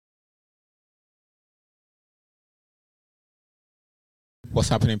What's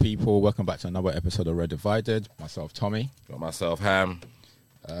happening, people? Welcome back to another episode of Red Divided. Myself, Tommy. Got myself, Ham.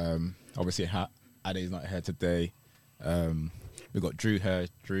 Obviously, Ade's not here today. We got Drew here.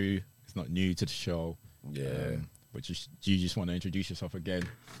 Drew is not new to the show. Yeah. But do you just want to introduce yourself again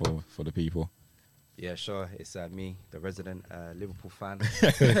for the people? Yeah, sure. It's me, the resident Liverpool fan.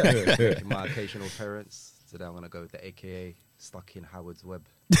 My occasional parents. Today I'm going to go with the AKA stuck in Howard's Web.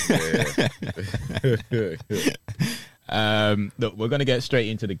 Look, we're going to get straight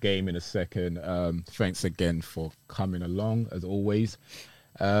into the game in a second. Thanks again for coming along, as always.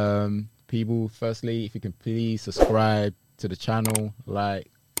 People, firstly, if you can please subscribe to the channel,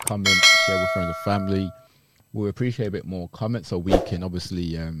 like, comment, share with friends and family. We'll appreciate a bit more comments so we can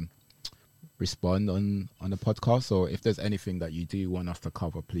obviously respond on the podcast. So if there's anything that you do want us to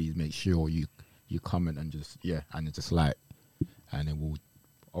cover, please make sure you comment and just like, and then we'll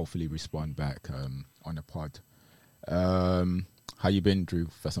hopefully respond back on the pod. How you been, Drew,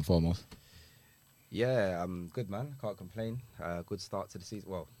 first and foremost? Yeah, I'm good, man. Can't complain. Good start to the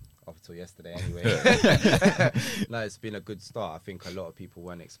season. Well, up until yesterday anyway. No, it's been a good start. I think a lot of people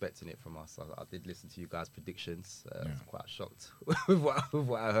weren't expecting it from us. I did listen to you guys' predictions. I was quite shocked with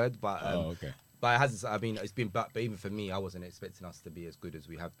what I heard. But okay. But it has. I mean, it's been back. But even for me, I wasn't expecting us to be as good as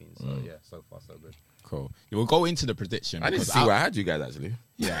we have been. So yeah, so far so good. Cool. We'll go into the prediction. I didn't see where I had you guys actually.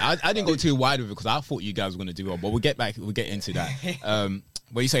 Yeah, I didn't go too wide with it because I thought you guys were going to do well. But we'll get into that.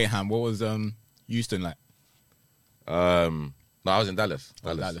 What you say, Ham? What was Houston like? No, I was in Dallas.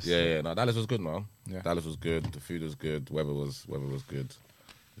 Dallas. Yeah. No, Dallas was good, man. Yeah. Dallas was good. The food was good. Weather was good.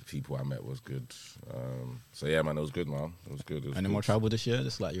 The people I met was good. So yeah, man, it was good, man. It was good. Any more travel this year?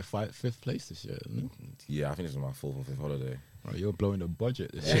 It's like your fifth place this year, isn't it? Yeah, I think this is my fourth or fifth holiday. Oh, you're blowing the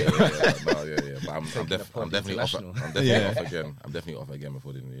budget this year. Yeah. But I'm definitely off. I'm definitely off again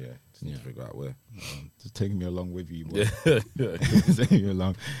before the end of the year. Just need to figure out where. Just taking me along with you, boy. Taking me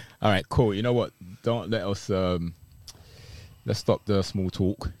along. All right, cool. You know what? Don't let us. Let's stop the small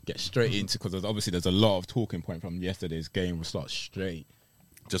talk. Get straight into, because there's a lot of talking point from yesterday's game. We'll start straight.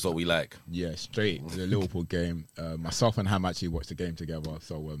 Just what we like. Yeah, straight to the Liverpool game. Myself and Ham actually watched the game together,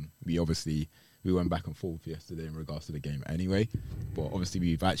 so we went back and forth yesterday in regards to the game anyway. But obviously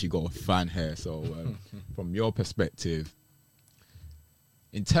we've actually got a fan here, so from your perspective,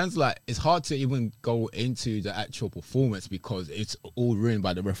 in terms of it's hard to even go into the actual performance because it's all ruined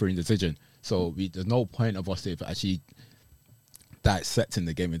by the refereeing decision. So there's no point of us actually dissecting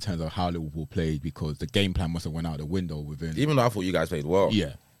the game in terms of how Liverpool played, because the game plan must have went out the window within. Even though I thought you guys played well.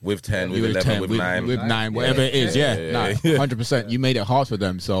 Yeah. With 10, with 11, 10, with 9. With 9, whatever it is, 100%. You made it hard for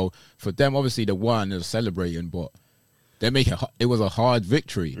them. So for them, obviously, the one is celebrating, but it was a hard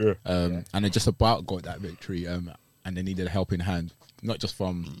victory. Yeah. And they just about got that victory. And they needed a helping hand, not just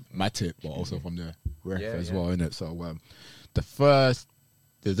from Matip, but also from the ref as well, innit? So the first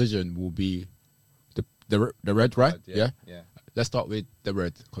decision will be the red, right? Yeah. Let's start with the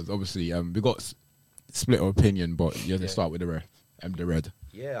red, because obviously we got split opinion, but you have to start with the red.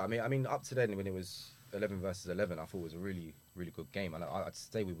 Yeah, I mean, up to then when it was 11 versus 11, I thought it was a really, really good game, and I'd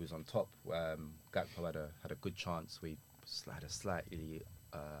say we was on top. Gakpo had a good chance. We had a slightly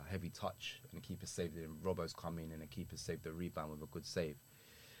heavy touch, and the keeper saved it. And Robbo's come in, and the keeper saved the rebound with a good save.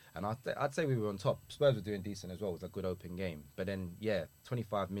 And I'd say we were on top. Spurs were doing decent as well. It was a good open game. But then,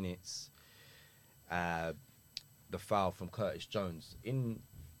 25 minutes, the foul from Curtis Jones.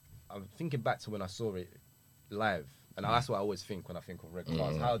 I'm thinking back to when I saw it live. And that's what I always think when I think of red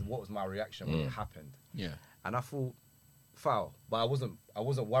cards. What was my reaction when it happened? Yeah. And I thought foul, but I wasn't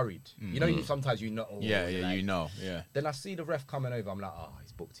worried. You know, sometimes you know. Yeah. Then I see the ref coming over. I'm like,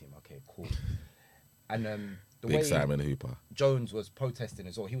 he's booked him. Okay, cool. And the Big way Simon Hooper Jones was protesting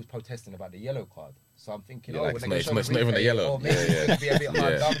as well. He was protesting about the yellow card. So I'm thinking, it's not even a yellow. Maybe it's going to be a bit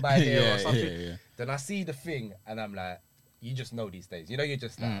hard done by here or something. Yeah. Then I see the thing, and I'm like, you just know these days. You know, you're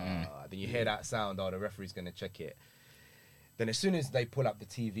just like, then you hear that sound, the referee's going to check it. Then as soon as they pull up the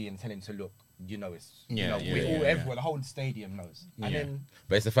TV and tell him to look, you know it's everyone, the whole stadium knows. And then,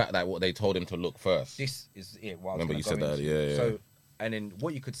 but it's the fact that what they told him to look first. This is it. Remember you said that, So, and then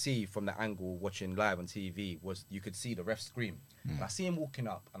what you could see from the angle watching live on TV was you could see the ref scream. And I see him walking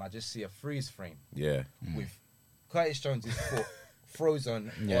up, and I just see a freeze frame. Yeah. With Curtis Jones' foot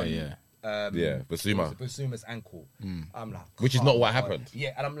frozen on Basuma's ankle. I'm like, which is not what happened.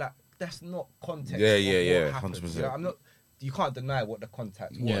 Yeah, and I'm like, that's not context. Yeah, 100%. You know, you can't deny what the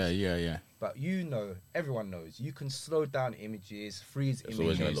contact was. Yeah. But everyone knows, you can slow down images, freeze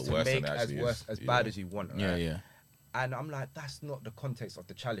images to make as bad as you want. Right? Yeah. And I'm like, that's not the context of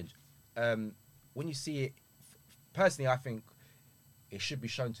the challenge. When you see it, personally, I think it should be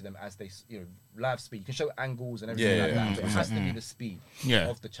shown to them as they, live speed. You can show angles and everything like that, but it has to be the speed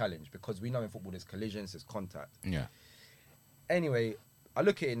of the challenge, because we know in football there's collisions, there's contact. Yeah. Anyway, I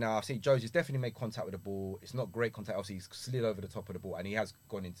look at it now. I see Joe's definitely made contact with the ball. It's not great contact. Obviously, he's slid over the top of the ball, and he has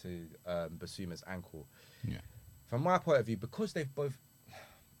gone into Basuma's ankle. Yeah. From my point of view, because they've both,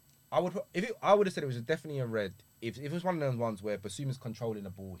 I would have said it was definitely a red. If it was one of those ones where Basuma's controlling the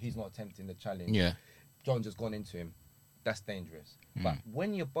ball, he's not attempting the challenge. Yeah. John's just gone into him. That's dangerous. But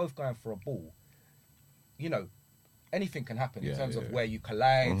when you're both going for a ball, anything can happen in terms of where you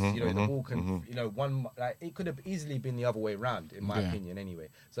collide. The ball can, it could have easily been the other way around, in my opinion, anyway.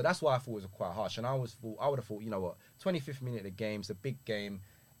 So that's why I thought it was quite harsh. And I would have thought, 25th minute of the game, it's a big game.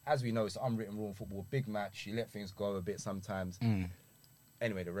 As we know, it's an unwritten rule in football. Big match, you let things go a bit sometimes.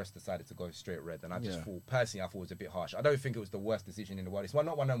 Anyway, the rest decided to go straight red, and I just thought it was a bit harsh. I don't think it was the worst decision in the world. It's not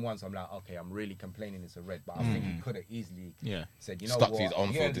one of them ones I'm like, okay, I'm really complaining it's a red, but I think he could have easily said, stuck to his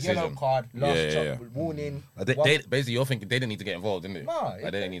on-field decision. Yellow card, last warning. Basically, you're thinking they didn't need to get involved, didn't it? No,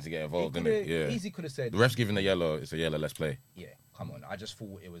 they didn't need to get involved, didn't it? Yeah. Easy could have said, the ref's giving the yellow. It's a yellow. Let's play. Yeah, come on. I just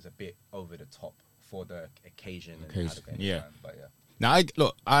thought it was a bit over the top for the occasion. But Now,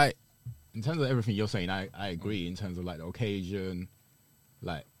 in terms of everything you're saying, I agree. In terms of like the occasion,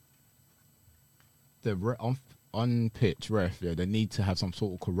 like the on pitch ref, they need to have some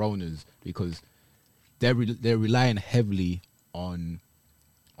sort of coronas, because they're relying heavily on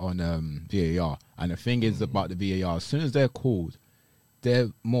VAR. And the thing is about the VAR, as soon as they're called, they're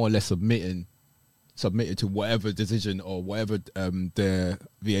more or less submitted to whatever decision or whatever the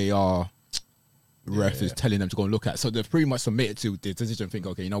VAR ref is telling them to go and look at. So they've pretty much submitted to the decision, think,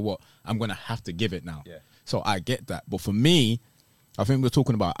 okay, you know what, I'm going to have to give it now. Yeah. So I get that. But for me, I think we were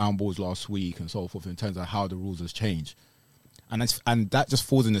talking about handballs last week and so forth in terms of how the rules has changed. And that just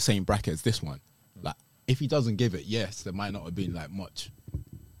falls in the same bracket as this one. Like, if he doesn't give it, yes, there might not have been like much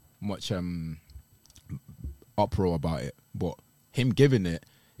uproar about it. But him giving it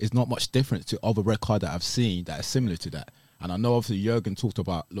is not much different to other red card that I've seen that are similar to that. And I know obviously Jurgen talked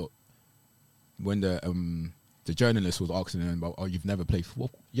about, look, when the journalist was asking him about, you've never played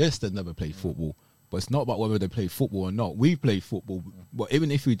football. Yes, they've never played football. But it's not about whether they play football or not. We play football, but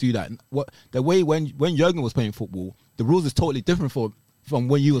even if we do that, the way when Jurgen was playing football, the rules is totally different from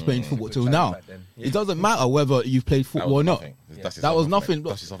when you was playing football till now. It doesn't matter whether you've played football or not. That was nothing.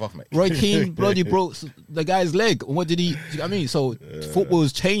 Roy Keane bloody broke the guy's leg. What did he? I mean, so football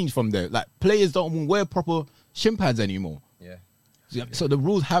has changed from there. Like, players don't even wear proper shin pads anymore. Yeah. So the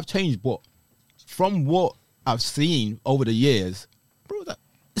rules have changed, but from what I've seen over the years, bro,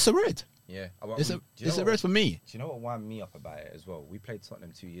 it's a red. Yeah, it's a red for me. Do you know what wound me up about it as well? We played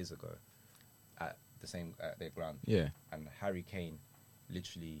Tottenham 2 years ago at their ground. Yeah, and Harry Kane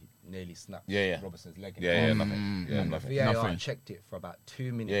literally nearly snapped Robertson's leg. Nothing. VAR checked it for about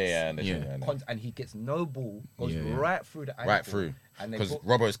 2 minutes. And he gets no ball, goes right through the ankle. Right through. Because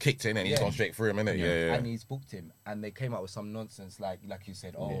Roberts kicked in and he's gone straight through him, innit? Yeah. And he's booked him. And they came out with some nonsense like you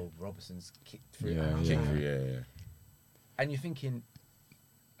said, Robertson's kicked through. And you're thinking,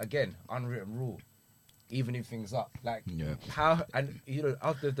 again, unwritten rule, evening things up. Like, how, and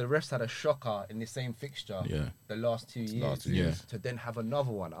after the refs had a shocker in the same fixture the last 2 years, to then have another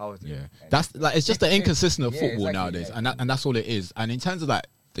one. That's like, it's just the inconsistent of football nowadays, and that's all it is. And in terms of like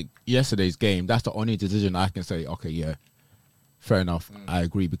yesterday's game, that's the only decision I can say, okay, fair enough, I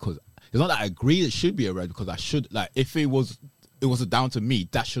agree, because it's not that I agree it should be a red, because I should, like, if it was down to me,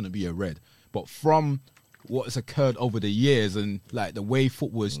 that shouldn't be a red. But from what has occurred over the years and like the way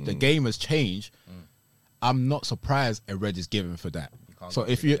football is, the game has changed, I'm not surprised a red is given for that. So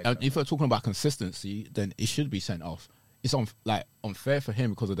if you're talking about consistency, then it should be sent off. It's unfair for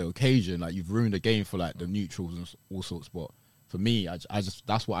him because of the occasion. Like, you've ruined the game for like the neutrals and all sorts. But for me, I just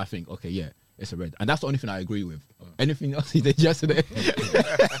that's what I think. Okay, it's a red, and that's the only thing I agree with. Anything else he did yesterday,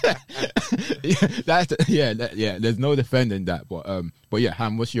 there's no defending that. But yeah,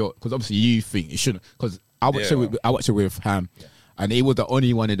 Ham, what's your? Because obviously you think it shouldn't. Because I watched it with Ham, and he was the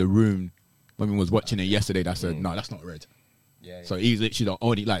only one in the room when we was watching it yesterday that said, no, that's not red. So he's literally the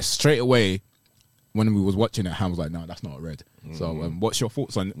only, like, straight away when we was watching it, Ham was like, no, that's not a red. So what's your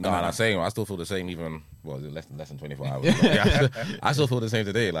thoughts on? I'm saying I still feel the same. Even less than 24 hours. I still feel the same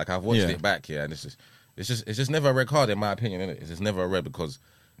today. Like, I've watched it back here, and it's just never a red card in my opinion. Innit? It's just never a red, because,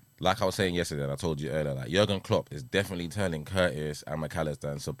 like I was saying yesterday, and I told you earlier, like, Jurgen Klopp is definitely telling Curtis and McAllister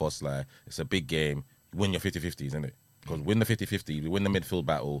and Szoboszlai, it's a big game. Win your 50-50s, innit? Because win the 50-50, we win the midfield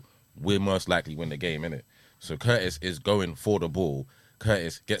battle, we'll most likely win the game, innit? So Curtis is going for the ball.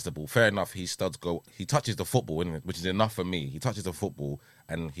 Curtis gets the ball. Fair enough, he touches the football, innit? Which is enough for me. He touches the football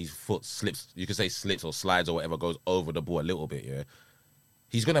and his foot slips, you could say slips or slides or whatever, goes over the ball a little bit, yeah?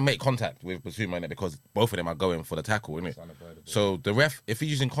 he's going to make contact with Basuma in it because both of them are going for the tackle, innit? So the ref, if he's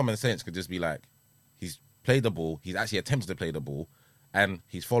using common sense, could just be like, he's played the ball, he's actually attempted to play the ball, and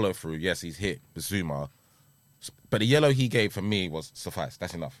he's followed through. Yes, he's hit Basuma, but the yellow he gave for me was suffice.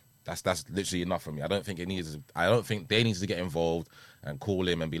 That's enough. That's literally enough for me. I don't think they need to get involved and call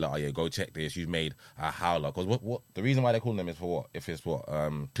him and be like, oh yeah, go check this. You've made a howler. Because what the reason why they're calling him is for what? If it's what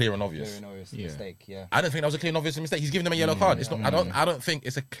clear and obvious. Clear and obvious mistake. Yeah. I don't think that was a clear and obvious mistake. He's giving them a yellow card. It's not. I don't think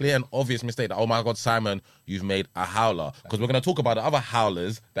it's a clear and obvious mistake. That, oh my God, Simon, you've made a howler. Because we're going to talk about the other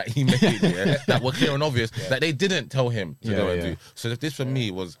howlers that he made that were clear and obvious that they didn't tell him to go and do. So this for me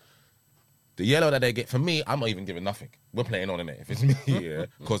was. The yellow that they get, for me, I'm not even giving nothing. We're playing on in it. If it's me,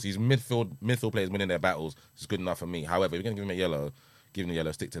 because he's midfield players winning their battles, it's good enough for me. However, if you're going to give him a yellow, give him a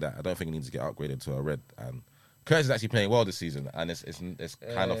yellow, stick to that. I don't think he needs to get upgraded to a red. And Curtis is actually playing well this season, and it's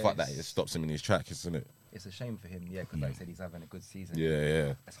kind of fucked that it stops him in his tracks, isn't it? It's a shame for him, because like I said, he's having a good season.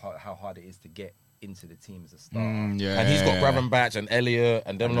 Yeah. It's how hard it is to get into the team as a starter. And he's got Gravenbach and Elliot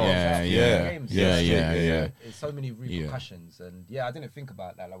and them. There's so many repercussions, and I didn't think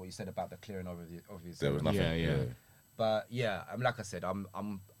about that, like what you said about the clear and obvious. There was nothing. But like I said,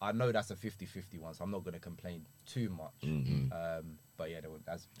 I know that's a 50-50 one, so I'm not going to complain too much. But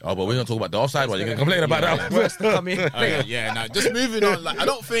that's. Oh, but we're gonna talk about the offside one. You can complain about that. First to come in. Now just moving on. Like, I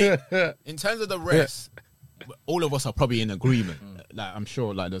don't think in terms of the rest, all of us are probably in agreement. Like, I'm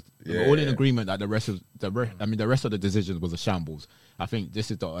sure, like we're all in agreement that the rest of the decisions was a shambles. I think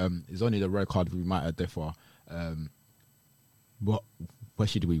this is is only the red card we might have differ. But where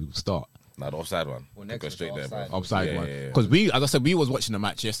should we start? The offside one. Well, next go straight there, bro. Offside one. Because as I said, we was watching the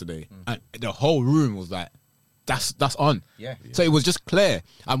match yesterday, and the whole room was like, "That's on." Yeah. So it was just clear.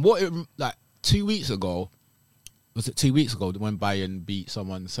 And what it, like 2 weeks ago, was it 2 weeks ago when Bayern beat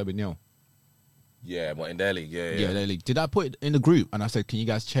someone 7-0? Yeah, but in their league, their league. Did I put it in the group? And I said, "Can you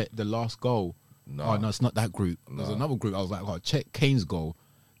guys check the last goal?" No. Oh no, it's not that group. There's another group. I was like, "Oh, check Kane's goal."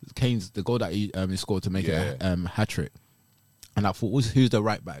 The goal that he scored to make it a hat trick. And I thought, who's the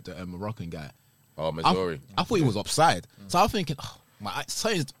right back, the Moroccan guy? Oh, Missouri. I thought he was offside. So I was thinking,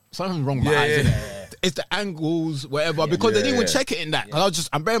 something's wrong with my eyes. It's the angles, whatever, because they didn't even check it in that. I was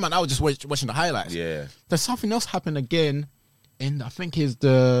just watching the highlights. Yeah. There's something else happened again, and I think it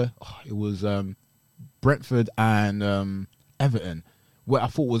was Brentford and Everton, where I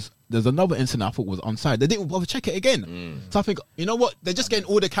thought there's another incident I thought was onside. They didn't bother check it again. So I think, you know what? They're just getting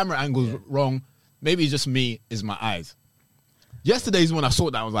all the camera angles wrong. Maybe it's just me, it's my eyes. Yesterday's when I saw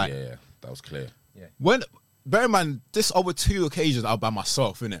that, I was like, that was clear. Yeah. Bear in mind, this over 2 occasions I was by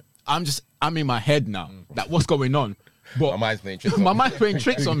myself, innit? I'm in my head now. Like, what's going on? But my mind's playing tricks. My mind's playing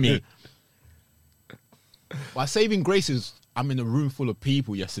tricks on me. By saving grace is, I'm in a room full of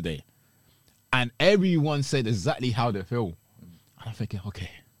people yesterday, and everyone said exactly how they feel. And I'm thinking, okay,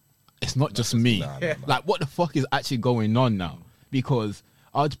 it's not just me. Nah. Like, what the fuck is actually going on now? Because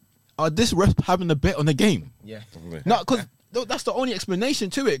are this ref having a bet on the game? Yeah. No, because that's the only explanation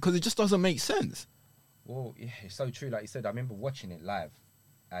to it, because it just doesn't make sense. Well, yeah, it's so true. Like you said, I remember watching it live,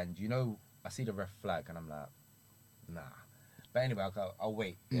 and I see the ref flag, and I'm like, nah. But anyway, I'll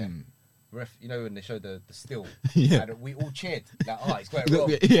wait. Yeah. Ref, when they show the still, and we all cheered. Like, it's quite wrong.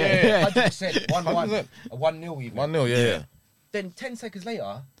 100%. 1-1. A 1-0 even. 1-0, yeah. Then 10 seconds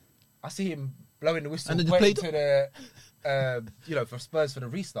later, I see him blowing the whistle, and waiting to the, for Spurs for the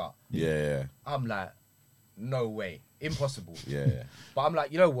restart. Yeah. I'm like, no way. Impossible. Yeah. But I'm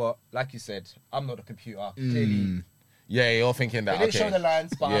like, you know what? Like you said, I'm not a computer. Clearly. Yeah, you're thinking that. They didn't show the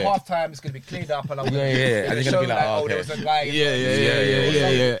lines, but at half time it's going to be cleared up. And I'm And you're going to be like, there was a guy.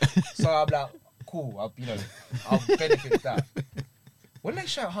 Yeah. So I'm like, cool. I'll benefit that. When they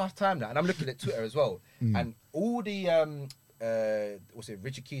show at half time now, and I'm looking at Twitter as well, and all the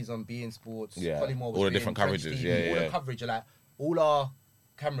Richard Keys on beIN Sports, Colin Moore was all the different coverages, all the coverage are like, all our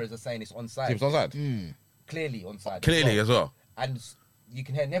cameras are saying it's onside. It's onside. Clearly onside. Clearly as well. And you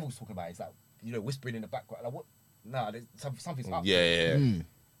can hear Neville's talking about it. It's like, whispering in the background. Like, what? Nah, something's up. Yeah. And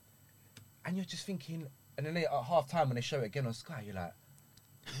you're just thinking, and then at half time when they show it again on Sky, you're like,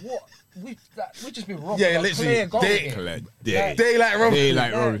 what? We've just been robbed. Yeah, literally. Daylight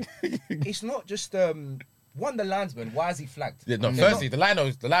robbery. It's not just one, the landsman. Why is he flagged? Yeah, no, firstly, the lino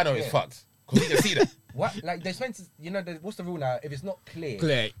is fucked. Because we can see that. What? Like, they're meant to, what's the rule now? If it's not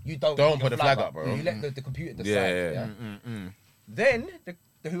clear, you don't put the flag up, bro. You let the computer decide. Then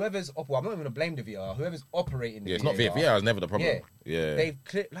whoever's I'm not even gonna blame the VR. Whoever's operating the it's not VR. VR is never the problem. Yeah. They've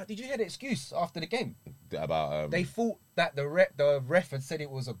clear. Like, did you hear the excuse after the game? They thought that the ref had said it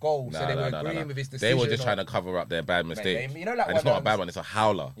was a goal, so they were agreeing with his decision. They were just trying to cover up their bad mistake. You know, like, and it's not a bad one; it's a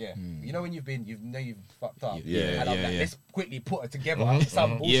howler. Yeah, you know when you've fucked up. Yeah, let's quickly put it together,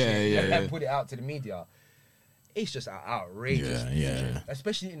 some bullshit, and put it out to the media. It's just outrageous. Yeah.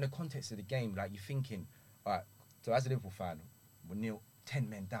 Especially in the context of the game, like you're thinking, all right. So as a Liverpool fan, we're 10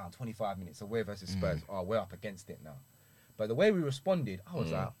 men down, 25 minutes away versus Spurs. We're up against it now. But the way we responded, I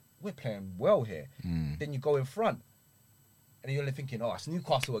was like, we're playing well here. Then you go in front, and you're only thinking, it's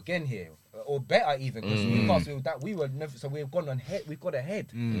Newcastle again here, or better even, because Newcastle we were never. So we've gone ahead. We've got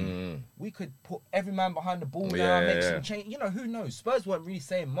ahead. We could put every man behind the ball now, make some change. You know, who knows? Spurs weren't really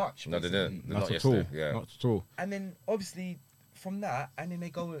saying much. No, they didn't. Not at all. Yeah, not at all. And then obviously from that, and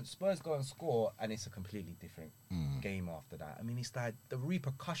then Spurs go and score, and it's a completely different game after that. I mean, it's like the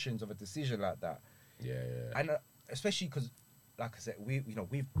repercussions of a decision like that. Yeah. And especially because, like I said, we've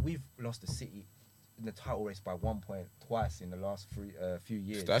lost the City in the title race by 1 point twice in the last few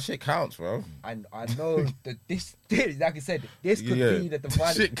years. That shit counts, bro. And I know that this, like I said, this could be the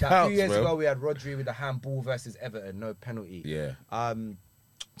dividing. Shit counts, a few years bro. ago, we had Rodri with the handball versus Everton, no penalty. Yeah.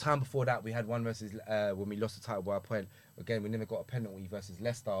 Time before that, we had one versus when we lost the title by a point. Again, we never got a penalty versus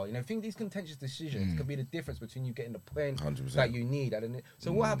Leicester. You know, I think these contentious decisions could be the difference between you getting the point 100%. that you need.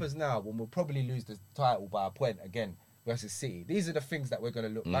 So what happens now when we'll probably lose the title by a point again versus City? These are the things that we're going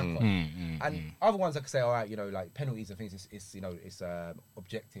to look back on. And other ones I could say, all right, you know, like penalties and things, it's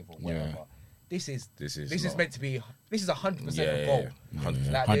objective or whatever. Yeah. This is not. meant to be. This is 100% a goal.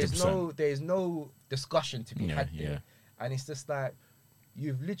 100%. Like, 100%. there's no discussion to be had Yeah. there, and it's just like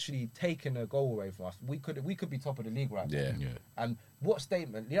you've literally taken a goal away from us. We could be top of the league right now. Yeah. And what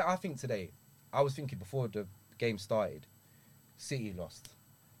statement? Yeah, I think today. I was thinking before the game started, City lost.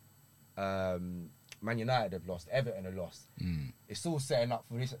 Man United have lost. Everton have lost. It's all setting up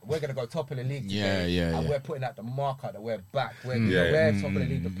for this. We're going to go top of the league today. And we're putting out the marker that we're back. We're top of the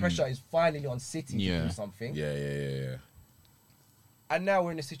league. The pressure is finally on City to do something. Yeah. And now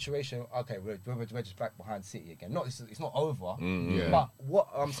we're in a situation, okay, we're just back behind City again. It's not over. But what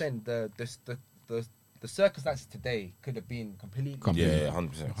I'm saying, the circumstances today could have been completely Yeah,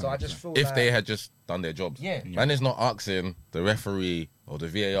 100%. So I just feel if like they had just done their jobs. Yeah. Man is not asking the referee or the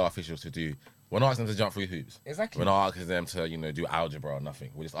VAR officials to do. We're not asking them to jump through hoops. Exactly. We're not asking them to, do algebra or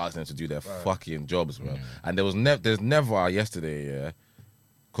nothing. We're just asking them to do their fucking jobs, bro. And there's never yesterday,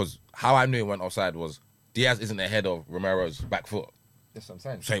 because how I knew it went offside was Diaz isn't ahead of Romero's back foot. That's what I'm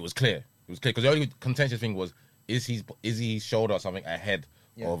saying. So it was clear. Because the only contentious thing was, is his shoulder or something ahead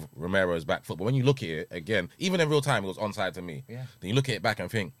of Romero's back foot? But when you look at it again, even in real time, it was onside to me. Yeah. Then you look at it back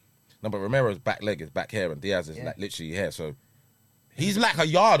and think, no, but Romero's back leg is back here and Diaz is like literally here. So he's like a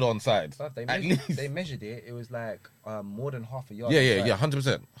yard onside. But they measured it. It was like more than half a yard. Yeah.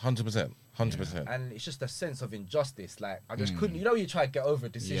 100%. And it's just a sense of injustice. Like I just couldn't. You know, you try to get over a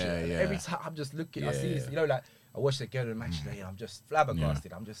decision. And every time I'm just looking, I see this. You know, like I watched again the match today, and I'm just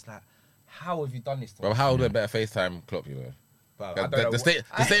flabbergasted. I'm just like, how have you done this to Bro, us? how would a better FaceTime Klopp, you know? The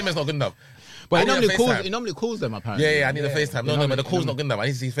statement's not good enough. But he normally calls them, apparently. Yeah, I need a FaceTime. No, but the call's not good enough. I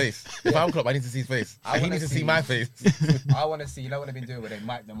need to see his face. If I'm Klopp, I need to see his face. And he needs to see my face. I want to see, you know what they've been doing, where they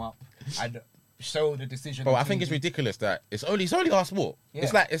mic them up and show the decision. Bro, I think it's ridiculous that it's only our sport.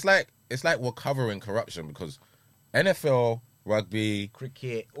 Yeah. It's like we're covering corruption because NFL, rugby,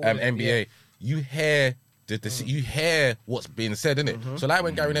 cricket, NBA, you hear you hear what's being said, innit? So like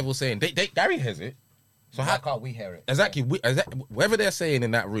when Gary Neville's saying, Gary hears it. So how can't we hear it? Exactly. Whatever they're saying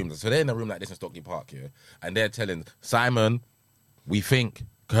in that room, so they're in a room like this in Stockley Park, and they're telling Simon, we think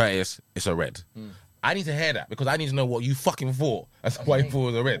Curtis, it's a red. I need to hear that because I need to know what you fucking thought. That's why you thought it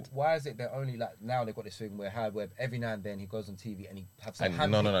was a red. Why is it that only like now they've got this thing where every now and then he goes on TV and he has some no. I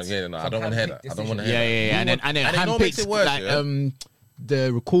don't want to hear that. I don't want to hear that. Yeah. And then makes it handpicks worse, like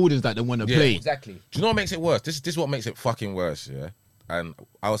the recorders that they want to play. Exactly. Do you know what makes it worse? This is what makes it fucking worse, yeah? And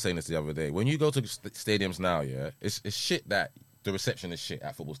I was saying this the other day. When you go to stadiums now, it's shit that the reception is shit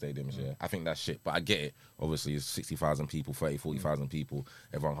at football stadiums, I think that's shit. But I get it. Obviously, it's 60,000 people, 30, 40,000 people.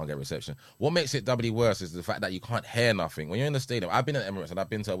 Everyone can't get reception. What makes it doubly worse is the fact that you can't hear nothing. When you're in the stadium, I've been at Emirates and I've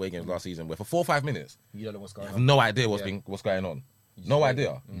been to away games last season where for 4 or 5 minutes, you don't know what's going on. I have no idea what's going on. No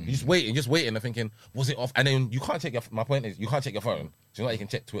idea. You're just waiting and thinking, was it off? And then you can't check my point is, you can't check your phone. So you can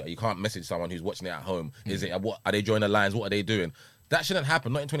check Twitter. You can't message someone who's watching it at home. Is it, what are they joining the lines? What are they doing? That shouldn't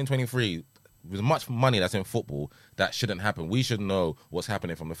happen. Not in 2023. With much money that's in football, that shouldn't happen. We should know what's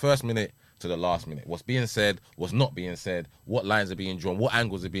happening from the first minute to the last minute. What's being said, what's not being said, what lines are being drawn, what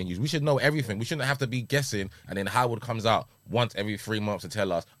angles are being used. We should know everything. We shouldn't have to be guessing and then Howard comes out once every 3 months to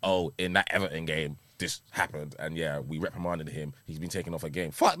tell us, oh, in that Everton game, this happened. And we reprimanded him. He's been taken off a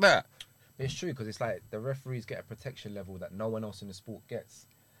game. Fuck that. It's true because it's like the referees get a protection level that no one else in the sport gets.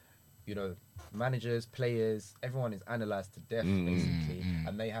 You know, managers, players, everyone is analysed to death basically,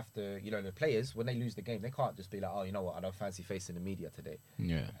 and they have to. You know, the players when they lose the game, they can't just be like, oh, you know what, I don't fancy facing the media today.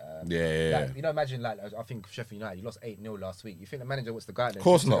 Yeah. You know, imagine like I think Sheffield United, you lost 8-0 last week. You think the manager wants to go out there? Of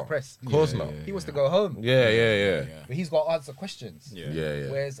course to the not. press? Of course not. He wants to go home. Yeah. But he's got to answer questions. Yeah.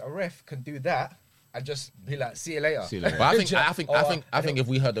 Whereas a ref can do that and just be like, see you later. But I think if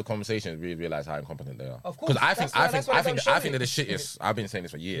we heard the conversation, we'd realise how incompetent they are. Of course. Because I think they're the shit. shittest. I've been saying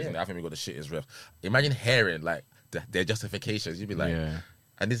this for years, and I think we got the shittest refs. Imagine hearing like their justifications. You'd be like,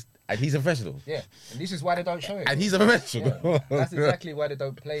 and he's a professional. Yeah, and this is why they don't show it. And he's a professional. Yeah. That's exactly why they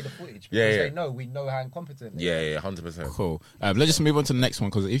don't play the footage. Because they know we know how incompetent they are. Yeah, 100%. Cool. Let's just move on to the next one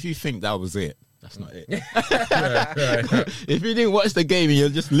because if you think that was it, that's not it. If you didn't watch the game and you're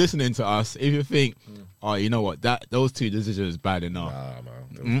just listening to us, if you think, oh, you know what, those two decisions bad enough. Nah,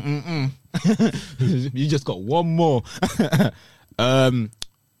 man. You just got one more. And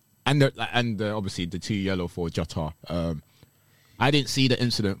obviously the 2 yellow for Jota. I didn't see the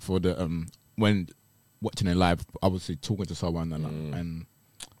incident for the when watching it live. Obviously talking to someone and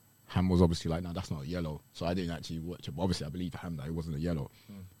Ham was obviously like, no, that's not a yellow. So I didn't actually watch it. But obviously I believe Ham that it wasn't a yellow.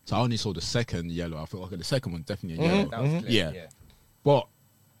 So I only saw the second yellow. I thought, okay, the second one definitely a yellow. That was clear, Yeah. But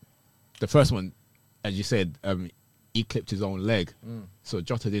the first one, as you said, he clipped his own leg. So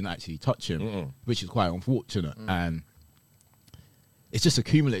Jota didn't actually touch him, which is quite unfortunate. And it's just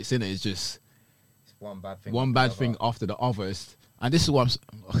accumulates, in it. It's just one bad thing after the other. And this is what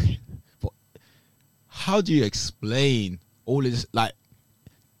I'm okay. But how do you explain all this, like,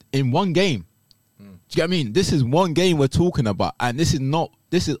 in one game? Do you get what I mean? This is one game we're talking about, and this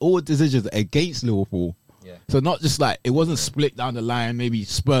is all decisions against Liverpool. Yeah. So not just like, it wasn't split down the line. Maybe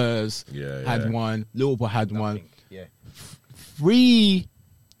Spurs had one, Liverpool had one. Yeah. 3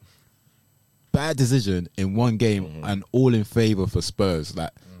 bad decisions in one game, and all in favour for Spurs. Like,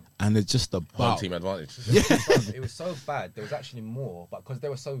 and it's just Home about team advantage. It was so bad. There was actually more, but because there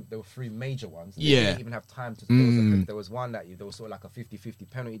were 3 major ones. They didn't even have time to. There was one that there was sort of like a 50-50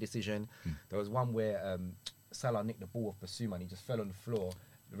 penalty decision. There was one where Salah nicked the ball off Basuma and he just fell on the floor.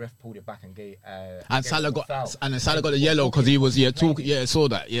 The ref pulled it back and gave. and Salah got got a yellow because he was talking. Yeah, I saw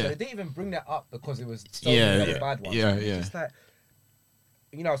that. Yeah, So they didn't even bring that up because it was so many other bad ones. It's just like,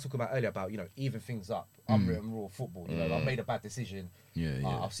 you know, I was talking about earlier about, you know, even things up. Unwritten rule of football. You know, I made a bad decision.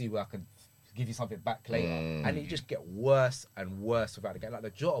 I'll see where I can give you something back later. And it just get worse and worse without the game. Like the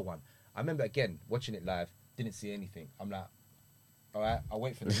Jota one. I remember again watching it live. Didn't see anything. I'm like, all right, I'll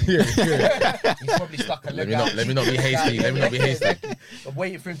wait for the video. He's probably stuck a leg out. Let me not be hasty. Let me not be hasty. Exactly. I'm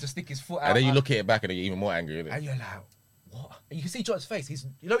waiting for him to stick his foot out. And then you look at it back and you're even more angry. And you're like, what? And you can see Jota's face. He's,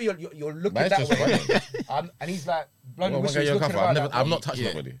 you know, you're looking that way. And he's like, blowing the whistle. He's looking around like, I've not touched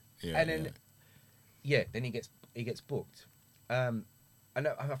nobody. And then, then he gets booked. And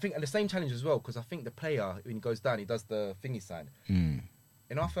I think, and the same challenge as well, because I think the player, when he goes down, he does the thingy sign.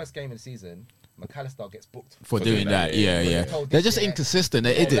 In our first game of the season, McAllister gets booked for doing that. Yeah. They're just inconsistent.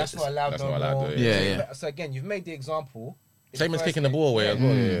 They're idiots. That's not allowed no more. Yeah. So again, you've made the example. Same as kicking the ball away as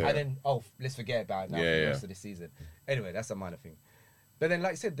well. And then, let's forget about it now for the rest of the season. Anyway, that's a minor thing. But then,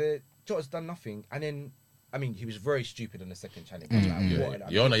 like I said, Jota's done nothing. And then, I mean, he was very stupid on the second challenge.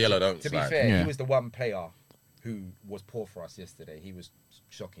 You're on a yellow, don't. To be fair, he was the one player who was poor for us yesterday. He was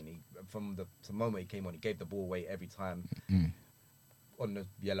shocking. From the moment he came on, he gave the ball away every time. On the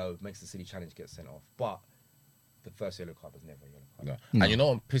yellow, makes the silly challenge get sent off. But the first yellow card was never a yellow card. No. And you know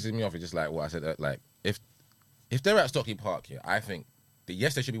what pisses me off is just like what I said. Like if they're at Stockley Park here, I think that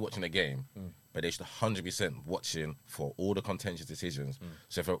yes, they should be watching the game, but they should 100% watching for all the contentious decisions.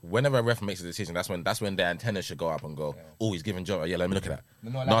 So whenever a ref makes a decision, that's when their antenna should go up and go, oh, he's giving Jota a yellow. Let me look at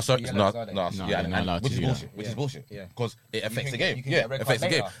that. Which is bullshit. Which is bullshit. Because it affects the game. It affects the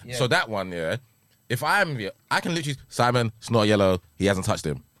game. So that one, if I can literally, Simon, it's not yellow. He hasn't touched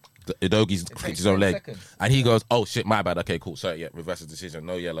him. Udogi's kicked his own leg. Seconds. And he goes, oh shit, my bad. Okay, cool. So reverses decision,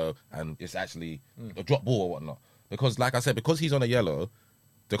 no yellow. And it's actually a drop ball or whatnot. Because like I said, because he's on a yellow,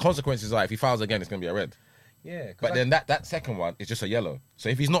 the consequences are if he fouls again, it's going to be a red. Yeah. But then that second one is just a yellow. So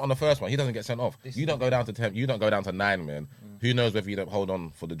if he's not on the first one, he doesn't get sent off. You don't go down to 10, you don't go down to 9, man. Who knows whether you don't hold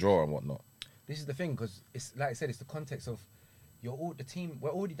on for the draw and whatnot. This is the thing, because it's like I said, it's the context of the team. We're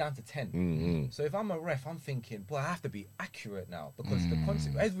already down to 10. So if I'm a ref, I'm thinking, boy, I have to be accurate now because the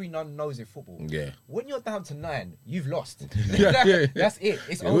concept. Everyone knows in football. Yeah. When you're down to 9, you've lost. That's it.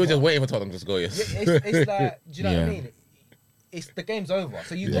 It's over. We were just waiting for Tottenham to score. It's like, do you know what I mean? The game's over.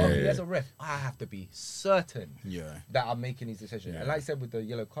 So you got me as a ref. I have to be certain that I'm making these decisions. And like I said with the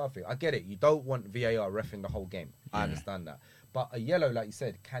yellow card thing, I get it. You don't want VAR reffing the whole game. I understand that. but a yellow, like you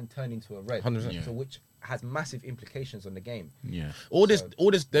said, can turn into a red. 100%. So which has massive implications on the game. Yeah. All this,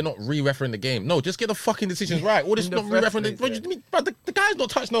 they're not re-refereeing the game. No, just get the fucking decisions right. All this In not the first re-refereing. place, But the guy's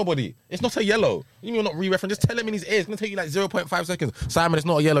not touched nobody. It's not a yellow. You mean you're not re-refereeing? Just tell him in his ear. It's gonna take you like 0.5 seconds. Simon, it's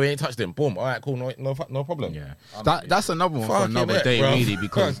not a yellow. He ain't touched him. Boom. All right, cool. No problem. Yeah. That's another one for Fucking another it, day, bro. really,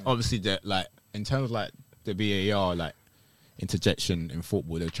 because obviously that, like, in terms of like the VAR, like interjection in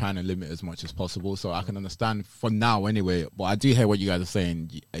football, they're trying to limit as much as possible. So I can understand for now anyway, but I do hear what you guys are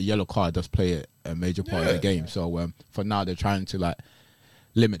saying. A yellow card does play a major part of the game. So for now, they're trying to like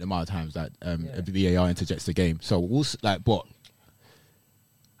limit the amount of times that a VAR interjects the game. So we'll like, but.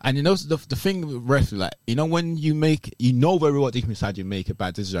 And you know the thing with ref, like, you know, when you make, you know very well deep inside you make a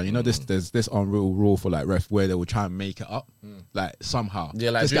bad decision. You know there's this unreal rule for like ref where they will try and make it up, like somehow. Yeah,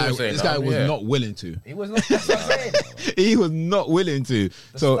 like this guy was not willing to. He was not. That's what I'm saying. He was not willing to.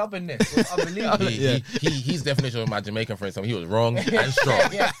 The So stubbornness was unbelievable. His definition of my Jamaican friend, he was wrong and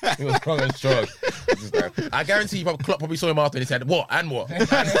strong. He was wrong and strong. I guarantee you, Klopp probably saw him after and he said, "What and what? And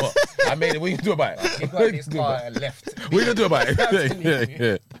what? I made it. What are you gonna do about it? He got in his car and left. What are you gonna do about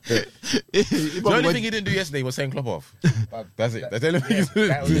it?" The only when- thing he didn't do yesterday was saying Klopp off. But That's it. That's the only thing he did.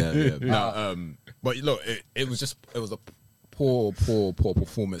 that was it. No, but look, it was a poor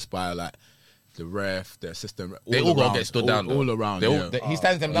performance by like the ref, the assistant. They all gotta get stood down. though. all around. He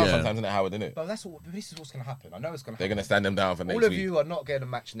stands them down Yeah. sometimes, isn't it, Howard? Isn't it? But this is what's going to happen. I know it's going to They're happen. gonna stand them down for next All of week, you are not getting a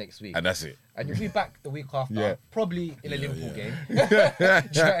match next week. and that's it. And you'll be back the week after, Yeah. probably in a Liverpool game. Do you know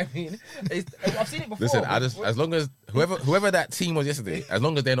what I mean? I've seen it before. Listen, as long as whoever that team was yesterday, as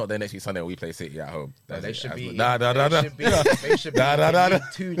long as they're not there next week Sunday, we play City at home. No, they That's should it. be. Nah. They should be Nah, nah, nah, in nah. League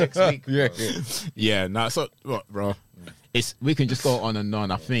 2 next week. Yeah, bro. yeah. Yeah, no. So look, bro, we can just go on and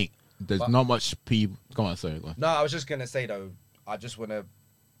on. I think there's not much people. Go on, sorry. Go on. No, I was just gonna say though. I just want to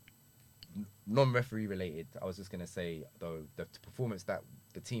non-referee related. I was just gonna say though the performance that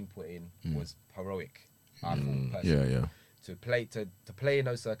the team put in was heroic. I thought personally. Yeah. To play in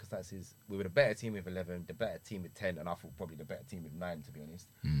those circumstances, we were the better team with 11, the better team with 10, and I thought probably the better team with 9. To be honest,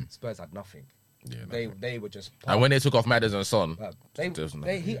 Spurs had nothing. Yeah, They were just. And when they took off Madders and Son, I think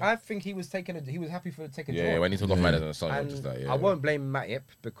he was he was happy for taking. yeah, when he took off Madders and Son, it And was just like, yeah. I won't blame Matip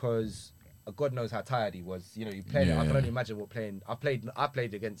because God knows how tired he was. You know, you play. I can only imagine what playing. I played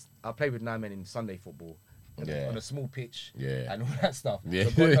with 9 men in Sunday football. On a small pitch, and all that stuff. Yeah.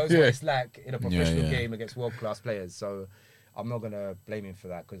 So God knows what it's like in a professional Yeah. game against world-class players. So I'm not gonna blame him for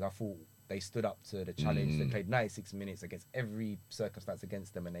that because I thought they stood up to the challenge. They played 96 minutes against every circumstance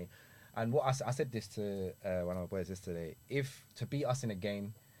against them, and what I said this to one of my boys yesterday. If to beat us in a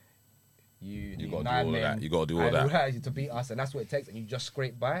game, you You gotta do 9 all of men, that. You gotta do all and that. to beat us, and that's what it takes. And you just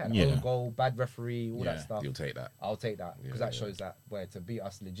scrape by an Yeah. own goal, bad referee, all that stuff. You'll take that. I'll take that because that shows that where to beat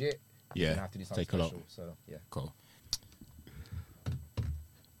us legit, Yeah. you're gonna have to do something Take a lot. special. So yeah. Cool.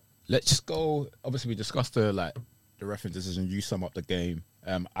 Let's just go. Obviously, we discussed the reference decision. You sum up the game,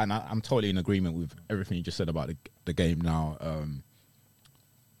 and I'm totally in agreement with everything you just said about the game. Now,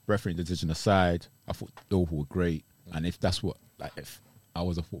 refereeing decision aside, I thought Liverpool were great, and if that's what if I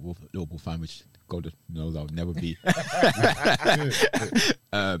was a Liverpool fan, which God knows I'll never be,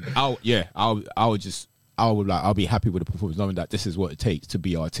 I'll be happy with the performance, knowing that this is what it takes to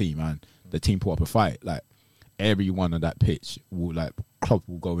be our team, and the team put up a fight. Like everyone on that pitch will Klopp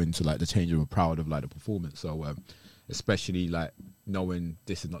will go into the changing room proud of the performance. So especially knowing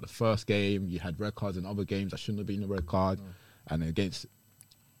this is not the first game, you had red cards in other games that shouldn't have been a red card, and against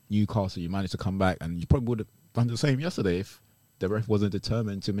Newcastle you managed to come back, and you probably would have done the same yesterday if the ref wasn't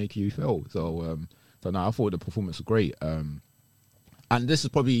determined to make you fail. So no, I thought the performance was great, and this is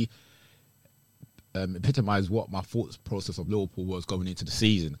probably epitomised what my thought process of Liverpool was going into the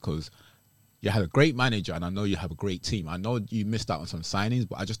season, because you had a great manager, and I know you have a great team. I know you missed out on some signings,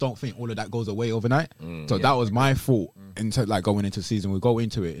 but I just don't think all of that goes away overnight. So that was my thought into going into the season. We'll go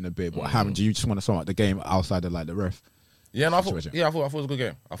into it in a bit. But Hammond, do you just want to sum up the game outside of the ref? Yeah, no, I thought it was a good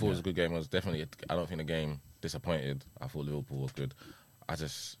game. I thought it was a good game. It was definitely. I don't think the game disappointed. I thought Liverpool was good. I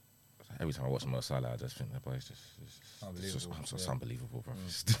just every time I watch Mo Salah, I just think that boy is just unbelievable, bro.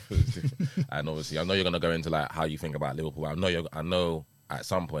 It's different. And obviously, I know you're gonna go into how you think about Liverpool. I know at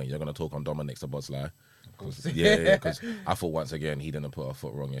some point you're gonna talk on Dominic Szoboszlai. Of course. Yeah, because I thought once again he didn't put a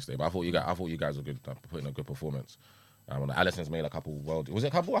foot wrong yesterday. But I thought you guys were good, putting a good performance. Alisson's made a couple worldies. Was it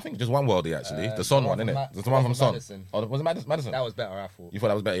a couple? I think just one worldie actually. The Son one, isn't it? The one from Son. Madison. Oh, was it Madison? That was better, I thought. You thought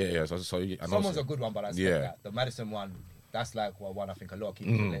that was better? Yeah. So Someone's a good one, but I expect that. The Madison one, that's one I think a lot of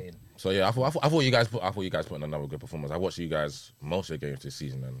people are letting. So yeah, I thought you guys put in another good performance. I watched you guys most of the games this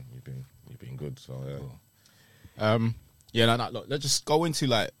season, and you've been good. So yeah. Yeah, look, let's just go into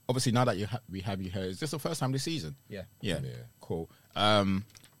like obviously now that we have you here. Is this the first time this season? Yeah. Cool.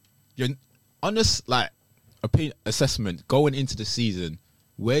 Your honest like assessment going into the season.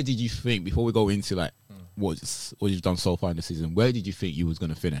 Where did you think before we go into like what you've done so far in the season? Where did you think you was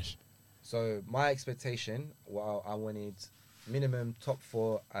going to finish? So my expectation, well, I wanted minimum top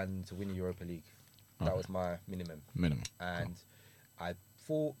 4 and to win the Europa League. That was my minimum. And I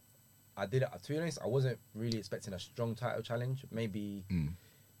thought I did it. To be honest, I wasn't really expecting a strong title challenge. Maybe,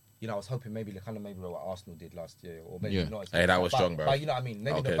 I was hoping maybe what Arsenal did last year, or maybe not. Hey, that was strong, bro. But you know what I mean.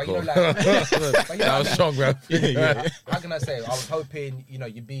 Maybe Okay, not, cool. that was strong, bro. How can I say? I was hoping,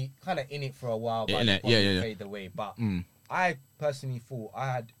 you'd be kind of in it for a while, but fade away. But I personally thought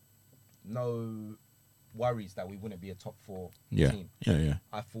I had no worries that we wouldn't be a top 4 team.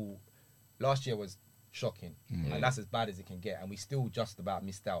 I thought last year was shocking, and that's as bad as it can get, and we still just about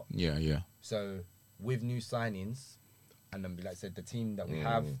missed out. So with new signings, and then like I said, the team that we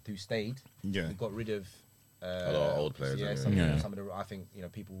have who stayed, we got rid of a lot of old players. Some of the I think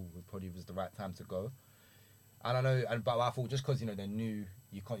people would probably was the right time to go. And I know, but I thought just because they're new,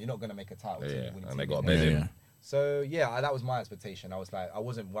 you're not going to make a title team. And they got a bed. So that was my expectation. I was like, I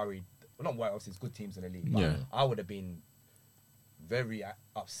wasn't worried. Well, not worried. Obviously, it's good teams in the league. But I would have been very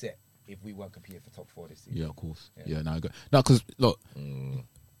upset if we weren't competing for top 4 this season. Yeah, of course. No, because look,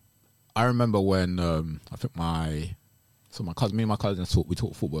 I remember when I think my cousin, me and my cousin we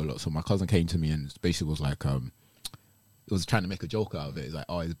talked football a lot. So my cousin came to me and basically was like, it was trying to make a joke out of it. It's like,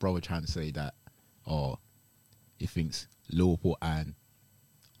 his brother trying to say that, he thinks Liverpool and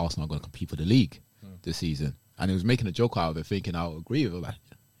Arsenal are going to compete for the league this season, and he was making a joke out of it, thinking I'll agree with it.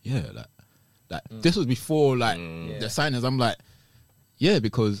 Like, this was before the signings. I'm like,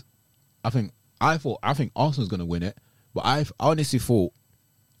 because I think Arsenal's going to win it, but I honestly thought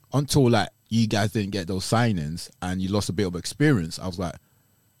until like you guys didn't get those signings and you lost a bit of experience, I was like,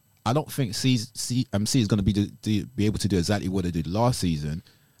 I don't think CMC is going to be able to do exactly what they did last season.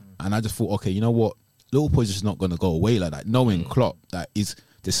 And I just thought, okay, you know what? Liverpool's just not going to go away like that. Knowing Klopp, that is,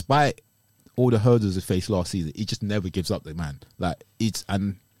 despite all the hurdles he faced last season, he just never gives up, the man. Like,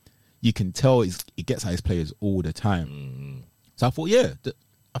 and you can tell it gets at his players all the time. So I thought,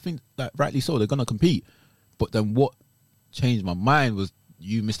 I think that rightly so, they're going to compete. But then what changed my mind was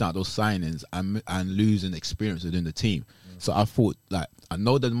you missed out those signings and losing experience within the team. So I thought, like, I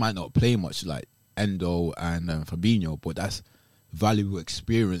know they might not play much, like Endo and Fabinho, but that's valuable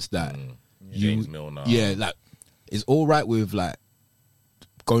experience that James Milner. Like, it's all right with like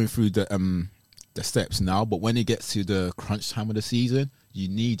going through the steps now, but when it gets to the crunch time of the season, you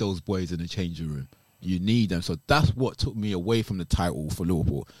need those boys in the changing room. You need them. So that's what took me away from the title for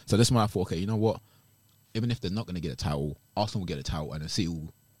Liverpool. So that's when I thought, okay, you know what? Even if they're not going to get a title, Arsenal will get a title and the City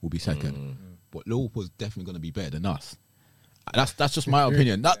will be second. But Liverpool's definitely going to be better than us. That's just my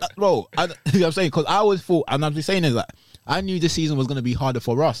opinion. Bro, you know what I'm saying? Because I always thought, and I've been saying is that I knew this season was going to be harder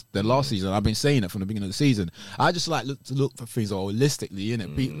for us than last season. I've been saying it from the beginning of the season. I just like to look for things holistically,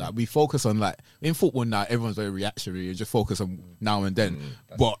 innit? Like, we focus on, like, in football now, everyone's very reactionary. You just focus on now and then.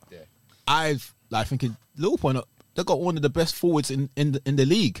 But I've like thinking Liverpool, they got one of the best forwards in the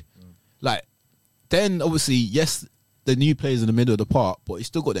league. Like, then obviously, yes, the new players in the middle of the park, but he's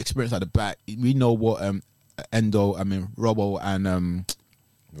still got the experience at the back. We know what Robbo and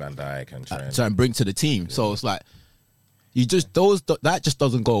Van Dijk and Trent try and bring to the team. So it's like that just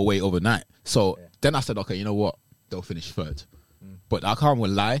doesn't go away overnight. So then I said, okay, you know what? They'll finish third. But I can't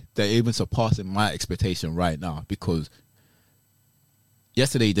lie, they're even surpassing my expectation right now, because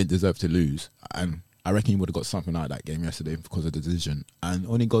yesterday he didn't deserve to lose, and I reckon you would have got something out of that game yesterday because of the decision. And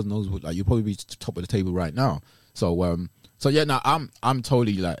only God knows what, like, you'll probably be top of the table right now. So I'm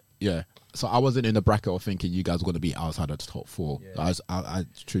totally like, So I wasn't in the bracket of thinking you guys were going to be outside of the top 4. I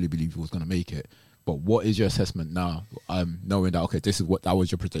truly believe you was going to make it. But what is your assessment now, knowing that, okay, that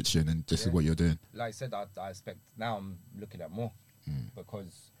was your prediction and this is what you're doing? Like I said, I expect, now I'm looking at more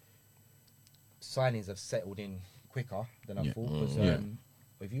because signings have settled in quicker than I thought. Because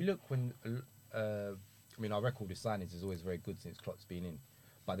if you look our record with signings is always very good since Klopp's been in.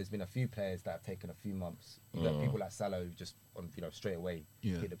 But there's been a few players that have taken a few months. You've got people like Salah who just straight away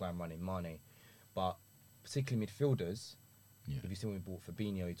hit the ground running, Mane. But particularly midfielders, if you see when we bought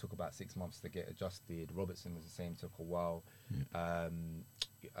Fabinho, he took about 6 months to get adjusted. Robertson was the same, took a while. I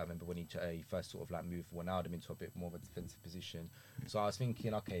remember when he first sort of like moved Wijnaldum into a bit more of a defensive position. So I was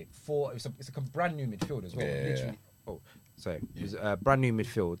thinking, okay, it's a brand new midfield as well. Literally. It's a brand new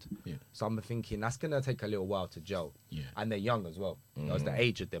midfield. So I'm thinking that's going to take a little while to gel. And they're young as well. That was the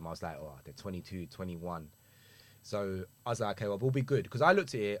age of them. I was like, they're 22, 21. So I was like, okay, well, we'll be good. Because I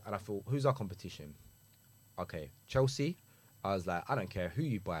looked at it and I thought, who's our competition? okay, Chelsea, I was like, I don't care who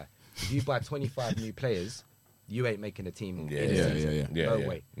you buy. If you buy 25 new players, you ain't making a team. No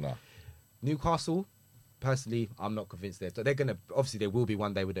way. No. Newcastle, personally, I'm not convinced they're going to, obviously they will be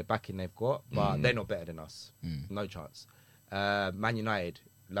one day with the backing they've got, but they're not better than us. No chance. Man United,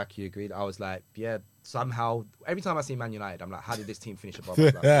 like you agreed, I was like, yeah, somehow, every time I see Man United, I'm like, how did this team finish above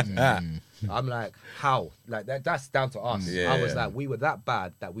us? I'm like, how? Like, that's down to us. Yeah. I was like, we were that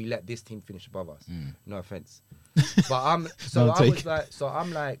bad that we let this team finish above us. No offense. But I'm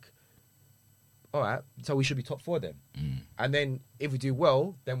like, all right, so we should be top 4 then. And then if we do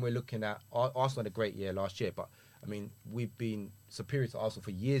well, then we're looking at Arsenal had a great year last year, but I mean, we've been superior to Arsenal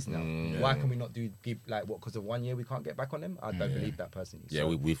for years now. Why can we not because of 1 year we can't get back on them? I don't believe that personally. Yeah,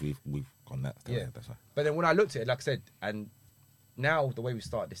 so, we've gone that. Yeah, that's right. But then when I looked at it, like I said, and now the way we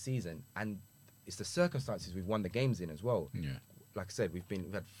started the season, and it's the circumstances we've won the games in as well. Yeah, like I said, we've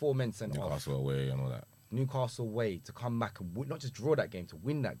had 4 men sent off. Newcastle away and all that. Newcastle way to come back and not just draw that game, to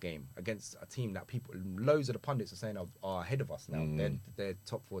win that game against a team that loads of the pundits are saying are ahead of us now. They're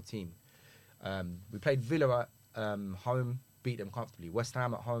top 4 team. We played Villa at home, beat them comfortably. West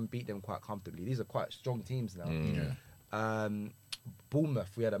Ham at home, beat them quite comfortably. These are quite strong teams now.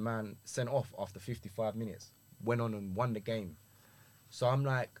 Bournemouth, we had a man sent off after 55 minutes, went on and won the game. So I'm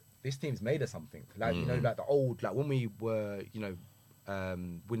like, this team's made of something. Like, you know, like the old, like when we were, you know,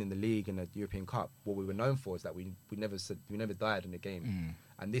 winning the league and the European Cup, what we were known for is that we never died in the game.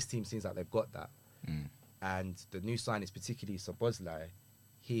 And this team seems like they've got that. And the new sign is particularly Szoboszlai.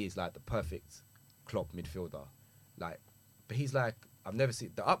 He is like the perfect Klopp midfielder. Like, but he's like, I've never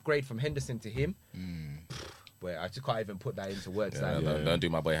seen the upgrade from Henderson to him. Where I just can't even put that into words. Don't do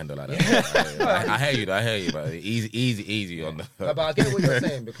my boy Hendo like that. I hear you, but easy on the. No, but I get what you're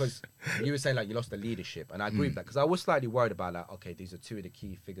saying, because you were saying like you lost the leadership, and I agree with that, because I was slightly worried about like, okay, these are 2 of the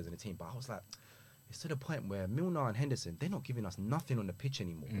key figures in the team, but I was like, it's to the point where Milner and Henderson, they're not giving us nothing on the pitch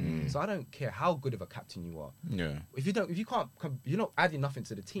anymore. So I don't care how good of a captain you are. Yeah. If you can't, you're not adding nothing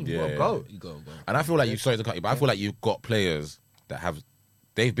to the team. You gotta go. You go. And I feel like sorry to cut you, but I feel like you've got players that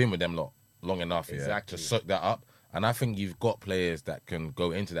they've been with them long enough, to soak that up. And I think you've got players that can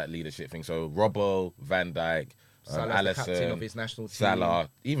go into that leadership thing. So Robbo, Van Dijk, Alisson, captain of his national team. Salah,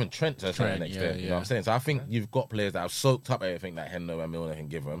 even Trent to a certain extent. You know what I'm saying? So I think you've got players that have soaked up everything that Hendo and Milner can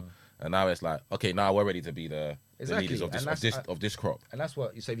give them. And now it's like, okay, now we're ready to be the leaders of this crop. And that's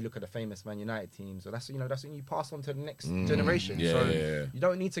what you say. If you look at the famous Man United teams, so that's when you pass on to the next generation. You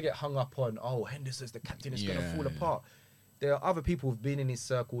don't need to get hung up on, Henderson's the captain, it's going to fall apart. There are other people who've been in his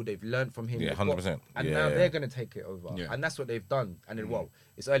circle, they've learned from him. Yeah, 100%. And now they're going to take it over. Yeah. And that's what they've done. And then,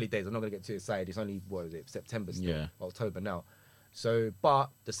 it's early days. I'm not going to get too excited. It's only, September still, October now. So, but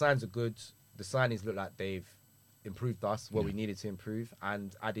the signs are good. The signings look like they've improved us what we needed to improve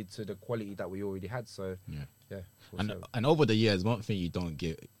and added to the quality that we already had. So, and over the years, one thing you don't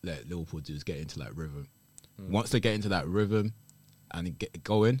let Liverpool do is get into that rhythm. Once they get into that rhythm and get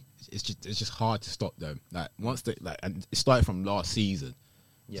going, it's just hard to stop them. Like once and it started from last season.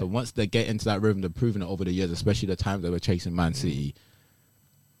 So once they get into that rhythm, they're proving it over the years, especially the times they were chasing Man City.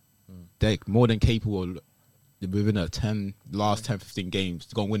 They're more than capable within the last 10, 15 games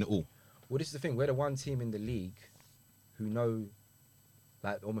to go and win it all. Well, this is the thing. We're the one team in the league who know,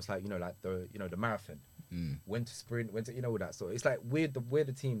 like almost like the marathon, when to sprint, when to all that. So it's like we're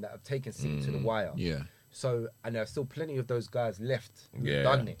the team that have taken City to the wire. Yeah. So, and there are still plenty of those guys left who've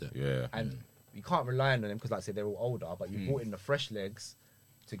done it. Yeah. And you can't rely on them because, like I said, they're all older, but you brought in the fresh legs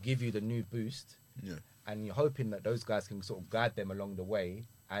to give you the new boost. Yeah. And you're hoping that those guys can sort of guide them along the way.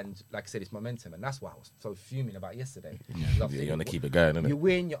 And like I said, it's momentum. And that's what I was so fuming about yesterday. Yeah, you want to keep it going, innit? You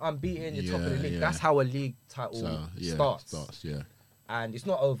win, you're unbeaten, you're top of the league. That's how a league title starts. And it's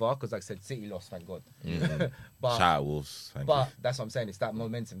not over because, like I said, City lost, thank God. But shout out Wolves, thank you. That's what I'm saying. It's that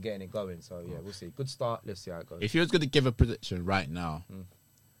momentum getting it going. So, yeah, we'll see. Good start. Let's see how it goes. If you was going to give a prediction right now,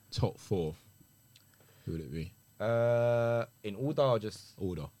 top 4, who would it be? In order or just...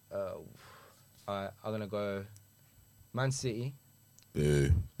 Order. I'm going to go Man City.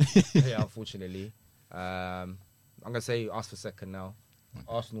 Boo. Yeah, unfortunately. I'm going to say us for second now.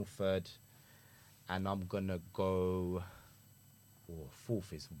 Arsenal third. And I'm going to go...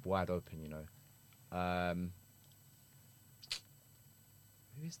 fourth is wide open,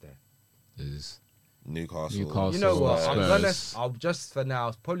 Who is there? There's Newcastle. You know what? Spurs. I'll just for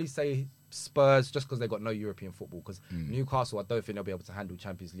now probably say Spurs, just because they've got no European football. Because Newcastle, I don't think they'll be able to handle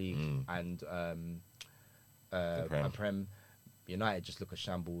Champions League and Prem. United just look a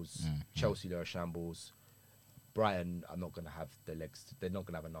shambles. Chelsea, they're a shambles. Brighton are not going to have the legs. They're not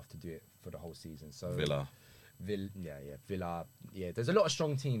going to have enough to do it for the whole season. So Villa. Villa. Yeah. There's a lot of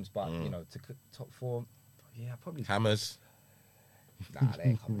strong teams, but to top 4, Yeah, probably. Hammers. Nah, they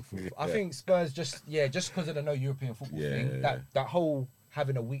ain't coming through. I think Spurs just because of the no European football thing, that whole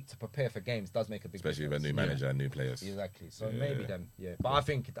having a week to prepare for games does make a big Especially difference. with a new manager and new players. Exactly. So maybe them, But I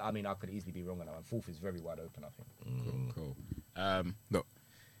think, I could easily be wrong on that one. Fourth is very wide open, I think. Cool. Look,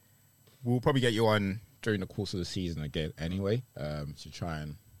 we'll probably get you on during the course of the season again anyway, to try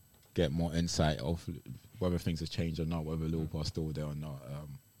and get more insight of whether things have changed or not, whether Liverpool are still there or not.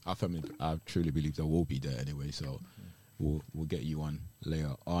 I truly believe they will be there anyway, so we'll get you on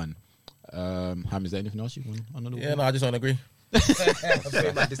later on. Ham, is there anything else you want on Liverpool? Yeah, no, I just don't agree.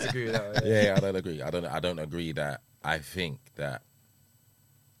 I might disagree with that. Yeah, I don't agree. I don't agree that. I think that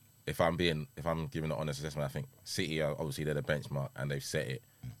if I'm giving an honest assessment, I think City are obviously they're the benchmark and they've set it,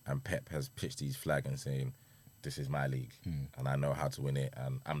 and Pep has pitched his flag and saying, "This is my league, and I know how to win it,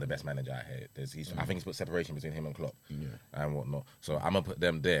 and I'm the best manager out here." I think he's put separation between him and Klopp and whatnot. So I'm gonna put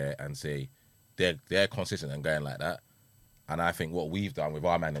them there and say they're consistent and going like that. And I think what we've done with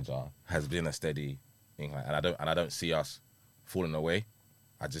our manager has been a steady incline, and I don't see us falling away.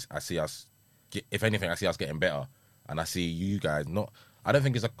 I see us, if anything, I see us getting better, and I see you guys not. I don't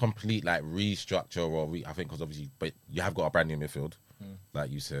think it's a complete like restructure I think because obviously, but you have got a brand new midfield, like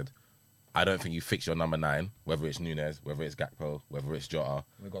you said. I don't think you fix your number 9, whether it's Nunez, whether it's Gakpo, whether it's Jota.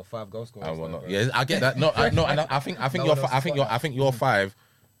 We've got 5 goal scorers. And whatnot. Yeah, I get that. No, and I think your 5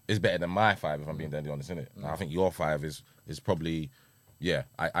 is better than my 5. If I'm being deadly honest, innit? I think your 5 is probably. Yeah,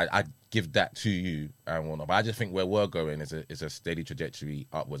 I give that to you and whatnot. But I just think where we're going is a steady trajectory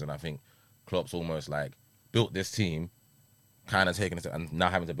upwards. And I think Klopp's almost like built this team, kind of taking it and now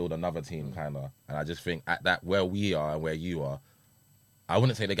having to build another team, kind of. And I just think at that, where we are and where you are, I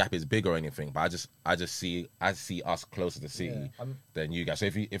wouldn't say the gap is big or anything, but I just see us closer to City than you guys. So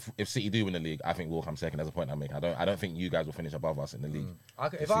if City do win the league, I think we'll come second. As a point I'm making, I don't think you guys will finish above us in the league.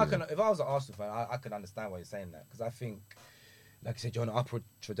 If I was an Arsenal fan, I could understand why you're saying that, because I think, like I said, you're on an upward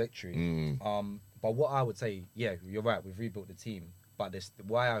trajectory. But what I would say, yeah, you're right. We've rebuilt the team, but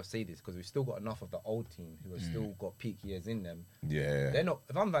why I say this, because we've still got enough of the old team who have still got peak years in them. Yeah, they're not.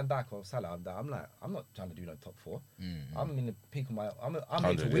 If I'm Van Dijk or Salah, I'm not trying to do no top 4. I'm in the peak of my. I'm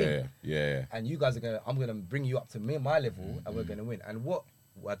here to win. Yeah. And you guys are I'm gonna bring you up to my level, and we're gonna win. And what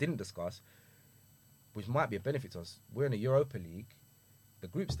I didn't discuss, which might be a benefit to us, we're in the Europa League, the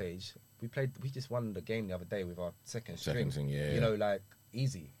group stage. We just won the game the other day with our second string. Like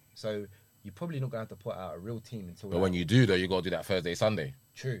easy. So you're probably not going to have to put out a real team until. But when you do, though, you got to do that Thursday, Sunday.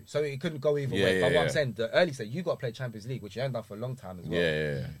 True. So it couldn't go either way. But what I'm saying, the early stage, you got to play Champions League, which you haven't done for a long time as well.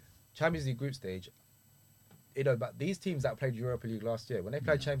 Yeah. Champions League group stage. But these teams that played Europa League last year, when they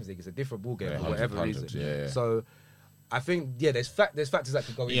play Champions League, it's a different ballgame for whatever reason. Yeah. So I think there's factors that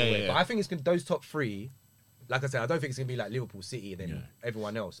could go either way. But I think it's those top 3. Like I said, I don't think it's going to be like Liverpool, City, and then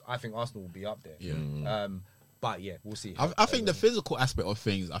everyone else. I think Arsenal will be up there. Yeah. But yeah, we'll see. I think the physical aspect of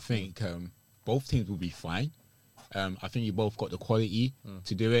things, I think both teams will be fine. I think you both got the quality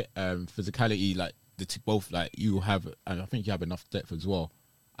to do it. Physicality, like both, like you have, and I think you have enough depth as well.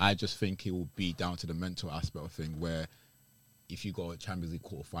 I just think it will be down to the mental aspect of thing, where if you got a Champions League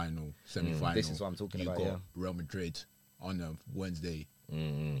quarter-final, semi-final, this is what I'm talking about. You got Real Madrid on a Wednesday.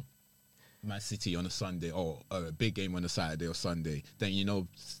 Man City on a Sunday, or a big game on a Saturday or Sunday, then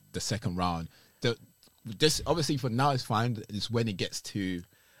the second round. This obviously for now is fine. It's when it gets to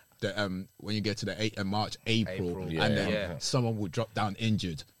the when you get to the March, April, and then someone will drop down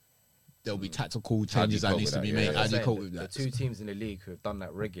injured. There'll be tactical changes that needs to be made. How do you cope with that? The 2 teams in the league who have done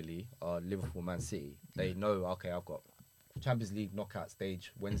that regularly are Liverpool, Man City. They know, okay, I've got Champions League knockout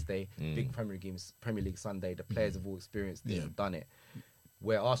stage Wednesday, big Premier League Sunday. The players have all experienced this and done it.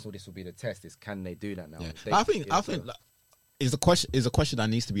 Where Arsenal, this will be the test: is can they do that now? Yeah. I think like, is a question that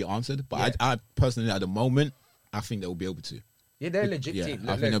needs to be answered. But I personally, at the moment, I think they will be able to. Yeah, they're a legit team.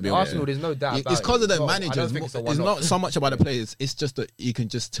 I think they'll be able Arsenal, there's no doubt. It's because of the managers. It's not so much about the players. It's just that you can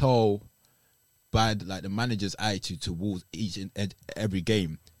just tell by the manager's attitude towards each and every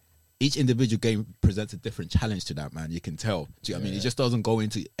game. Each individual game presents a different challenge to that man. You can tell. Do you know what I mean? He just doesn't go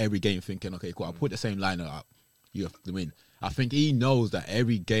into every game thinking, okay, cool, I'll put the same lineup up. You have to win. I think he knows that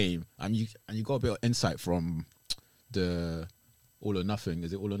every game, and you got a bit of insight from the All or Nothing.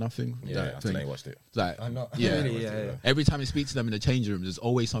 Is it All or Nothing? Yeah, I think I watched it. I'm not. Yeah. Every time he speaks to them in the changing room, there's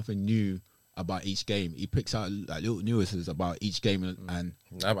always something new about each game. He picks out little nuances about each game, and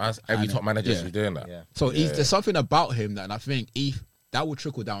every top manager is doing that. Yeah. So there's something about him that I think that will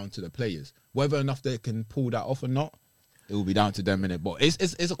trickle down to the players. Whether enough they can pull that off or not, it will be down to them in it. But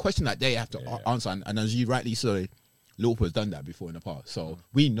it's a question that they have to answer, and as you rightly say, Liverpool has done that before in the past, so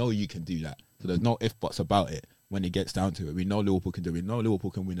we know you can do that. So there's no if buts about it. when it gets down to it. We know Liverpool can do it. We know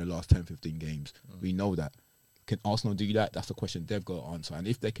Liverpool can win the last 10, 15 games. We know that. Can Arsenal do that? That's the question they've got to answer. And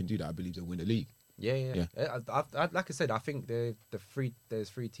if they can do that, I believe they'll win the league. Yeah. Like I said, I think there's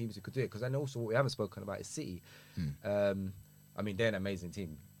 3 teams who could do it. Because then also what we haven't spoken about is City. I mean, they're an amazing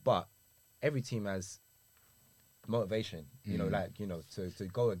team. But every team has motivation, to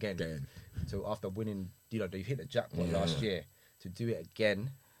go again. So after winning, they've hit the jackpot last year. To do it again.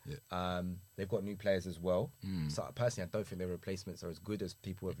 Yeah. They've got new players as well. So personally, I don't think their replacements are as good as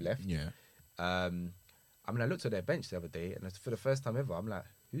people have left. Yeah. I mean, I looked at their bench the other day, and for the first time ever, I'm like,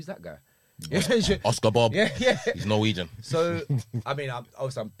 who's that guy? Oscar Bob. Yeah. He's Norwegian. So, I mean, I'm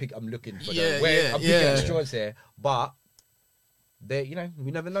looking for I'm picking at straws here, but they,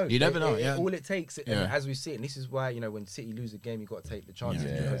 we never know. You never know. Yeah. All it takes, as we see it, and this is why when City lose a game, you got to take the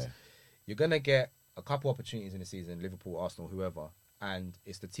chances because you're gonna get a couple opportunities in the season, Liverpool, Arsenal, whoever. And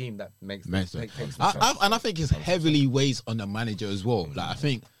it's the team that takes and I think it's heavily weighs on the manager as well. Like I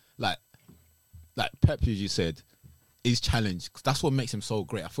think, like Pep, as you said, is challenged. That's what makes him so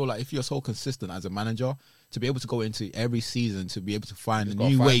great. I feel like if you're so consistent as a manager, to be able to go into every season, to be able to find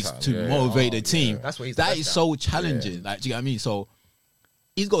new ways to motivate the team, that is so challenging. Yeah. Like, do you know what I mean? So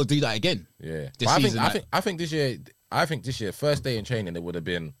he's got to do that again. Yeah, this season. I think this year, first day in training, it would have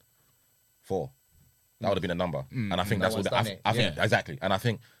been 4. That would have been a number, and I think that's what I think exactly. And I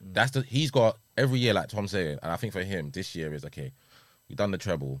think he's got every year, like Tom's saying, and I think for him this year is okay. We've done the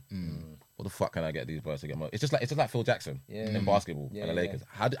treble. What the fuck can I get these boys to get more? It's just like Phil Jackson in basketball and the Lakers.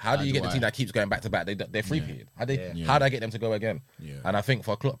 How do you get the team that keeps going back to back? They're free-peated. How do I get them to go again? Yeah. And I think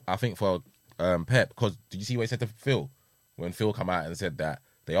for Pep, because did you see what he said to Phil when Phil come out and said that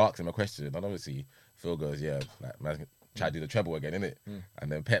they asked him a question, and obviously Phil goes, man, try to do the treble again, innit?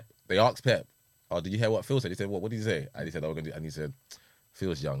 And then they asked Pep, oh, did you hear what Phil said? He said, what did he say? And he said, and he said,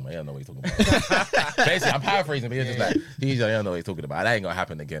 Phil's young, man. He don't know what he's talking about. Basically, I'm paraphrasing, but he's just like, he's young, he don't know what he's talking about. That ain't going to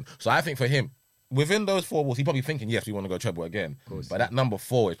happen again. So I think for him, within those 4 walls, he's probably thinking, yes, we want to go treble again. But that number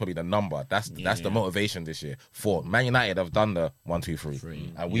 4 is probably the number. That's the motivation this year. 4. Man United have done the 1, 2,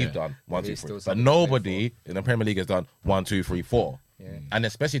 3. And we've done 1, 2, 3. But nobody in the Premier League has done 1, 2, 3, 4. Yeah. And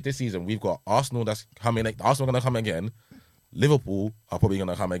especially this season, we've got Arsenal that's coming. Arsenal are going to come again. Liverpool are probably going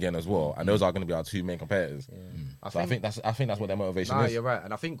to come again as well, and those are going to be our 2 main competitors. Yeah. I think that's what their motivation is. You're right,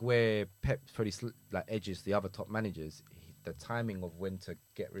 and I think where Pep probably edges the other top managers, the timing of when to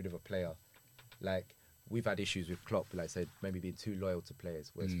get rid of a player. Like we've had issues with Klopp, like I said, maybe being too loyal to players,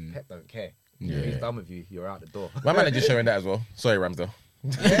 whereas Pep don't care. Yeah. If he's done with you, you're out the door. My manager's showing that as well. Sorry, Ramsdale.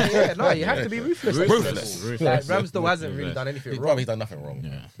 No, you have to be ruthless. Like Ramsdale hasn't really done anything wrong. He's done nothing wrong.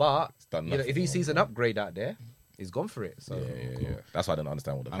 Yeah. But if he sees an upgrade out there, he's gone for it. So yeah. That's why I didn't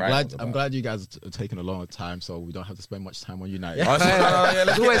understand what the I'm glad you guys are taking a long time, so we don't have to spend much time on United.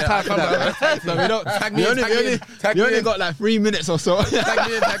 There's always time for that. So we don't tag me. You only got like 3 minutes or so.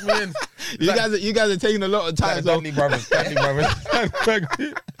 Tag me in. You guys are taking a lot of time. Tag brothers.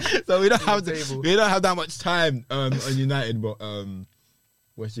 So we don't have that much time on United. But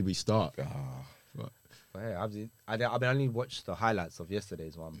where should we start? I only watched the highlights of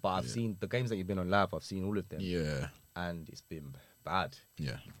yesterday's one, but I've seen the games that you've been on live. I've seen all of them. Yeah, and it's been bad.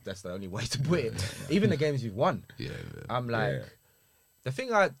 Yeah, that's the only way to put it. Even the games you've won. Yeah, I'm like, the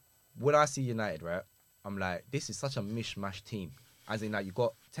thing when I see United, right? I'm like, this is such a mishmash team. As in, like, you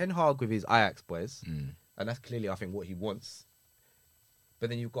got Ten Hag with his Ajax boys, and that's clearly, I think, what he wants. But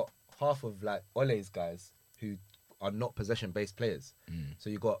then you've got half of like Ole's guys who are not possession-based players. So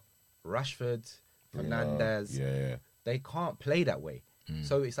you got Rashford, Fernandez, they can't play that way.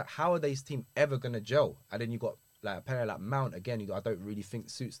 So it's like, how are these team ever going to gel? And then you got like a player like Mount again, I don't really think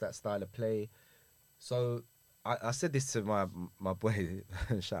suits that style of play. So I said this to my boy,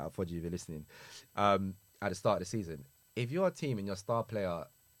 shout out Fodgy if you're listening, at the start of the season. If your team and your star player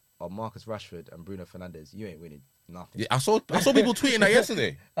are Marcus Rashford and Bruno Fernandes, you ain't winning nothing. Yeah, I saw people tweeting that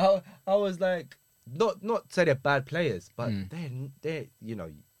yesterday. I was like, not say they're bad players, but they're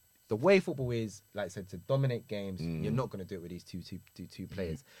the way football is, like I said, to dominate games, you're not going to do it with these two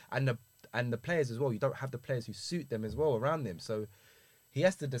players. And the players as well, you don't have the players who suit them as well around them. So he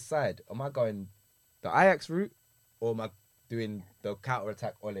has to decide, am I going the Ajax route or am I doing the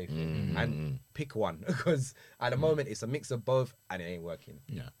counter-attack Ole thing? And pick one. Because at the moment, it's a mix of both and it ain't working.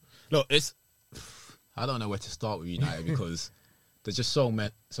 Yeah. Look, I don't know where to start with United because there's just so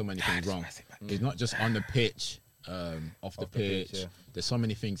many things wrong. It's not just on the pitch. Off the pitch. There's so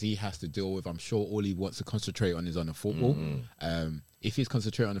many things he has to deal with. I'm sure all he wants to concentrate on is on the football. If he's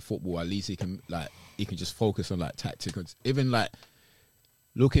concentrating on the football, at least he can just focus on like tactics. Even like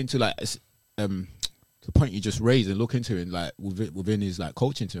look into like the point you just raised and look into it like within his like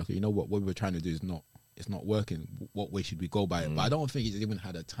coaching team. Okay, you know what we're trying to do is not it's not working. What way should we go by it? But I don't think he's even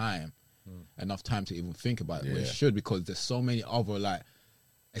had enough time to even think about it. But he should, because there's so many other like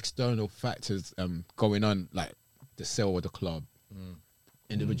external factors going on, like the sale of the club,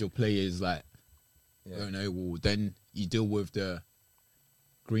 individual players, like well, then you deal with the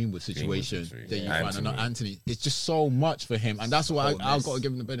Greenwood situation. Then you find another Anthony. It's just so much for him, and that's why I've got to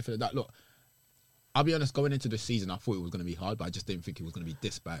give him the benefit of that. Look, I'll be honest. Going into the season, I thought it was going to be hard, but I just didn't think it was going to be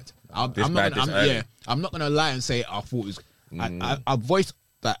this bad. I'm not going to lie and say I thought it was. I voiced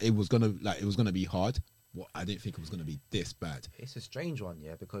that it was gonna be hard. Well, I didn't think it was going to be this bad. It's a strange one,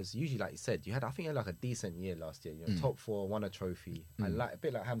 because usually, like you said, I think you had like a decent year last year. Top 4, won a trophy, and like a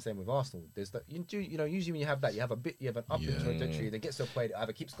bit like Ham saying with Arsenal. There's usually when you have that, you have an up in trajectory. Then gets to a point that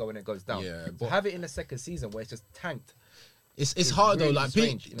either keeps going and goes down. Yeah, but have it in the second season where it's just tanked. It's hard really though. Like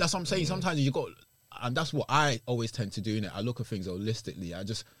strange, that's what I'm saying. Sometimes you got, and that's what I always tend to do. In it, I look at things holistically.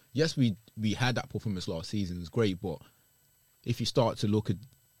 We had that performance last season. It was great, but if you start to look at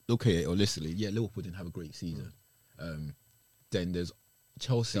it holistically, Liverpool didn't have a great season. Then there's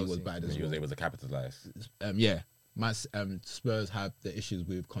Chelsea was bad as well. He was able to capitalise. Spurs had the issues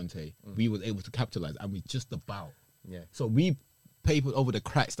with Conte. We was able to capitalise, and we just about. Yeah. So we papered over the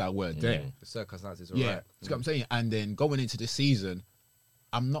cracks that were there. The circumstances were right. That's what I'm saying. And then going into the season,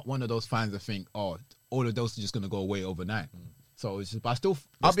 I'm not one of those fans that think, all of those are just going to go away overnight. So it's just, but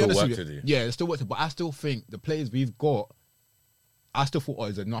I'll be honest with you. Yeah, there's still work to do. But I still think the players we've got, I still thought it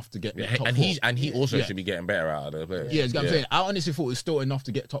was enough to get top 4. He also should be getting better out of the players. Yeah, that's what I'm saying. I honestly thought it was still enough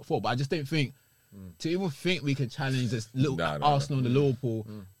to get top 4, but I just didn't think to even think we could challenge this little Arsenal and the Liverpool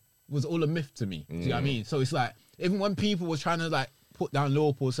was all a myth to me. Do you know what I mean? So it's like, even when people were trying to like put down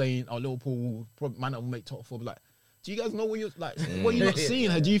Liverpool, saying, Liverpool might not make top 4, but like, do you guys know what you're like? What you're not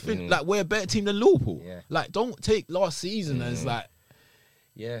seeing? Do you think like we're a better team than Liverpool? Yeah. Like, don't take last season as like.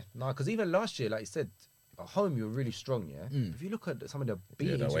 Yeah, no, because even last year, like you said, at home you were really strong. Yeah, if you look at some of the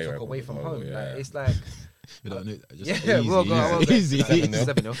beatings you took away from home, like, it's like. Easy. Go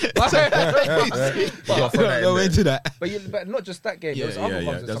into that. But not just that game. There's other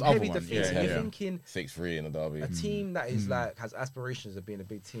ones. There's some heavy defeats. You're thinking 6-3 in the derby. A team that is like has aspirations of being a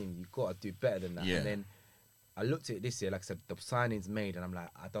big team. You've got to do better than that. And then I looked at it this year. Like I said, the signings made, and I'm like,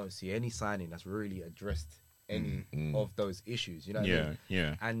 I don't see any signing that's really addressed any of those issues. You know what I mean?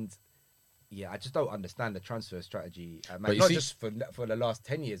 Yeah. And I just don't understand the transfer strategy. Not just for the last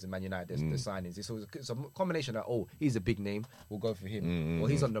 10 years in Man United, the signings. It's a combination of, he's a big name, we'll go for him. Or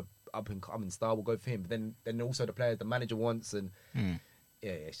he's on the up-and-coming star, we'll go for him. But then also the players the manager wants. And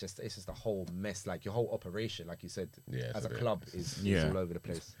it's just a whole mess. Like your whole operation, like you said, as a club is all over the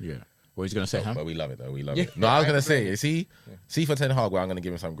place. Yeah. What was you going to say, Ham? But we love it, though. We love it. No, I was going to say, see for Ten Hag, where I'm going to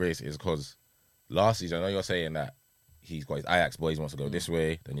give him some grace is because last season, I know you're saying that he's got his Ajax boys, wants to go this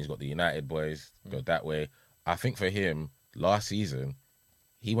way. Then he's got the United boys, go that way. I think for him, last season,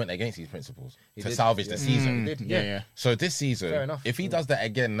 he went against his principles to salvage the season. Yeah. So this season, if he does that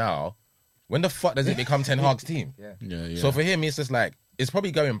again now, when the fuck does it become Ten Hag's team? Yeah. So for him, it's just like, it's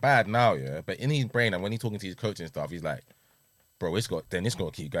probably going bad now, but in his brain, and when he's talking to his coaching staff, he's like, bro, it's got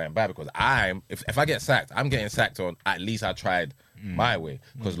to keep going bad because if I get sacked, I'm getting sacked on at least I tried my way.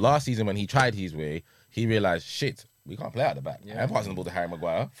 Because last season when he tried his way, he realised, shit, we can't play out the back. I'm passing the ball to Harry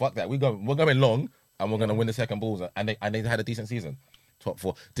Maguire. Fuck that. We're going long and we're going to win the second balls. And they had a decent season. Top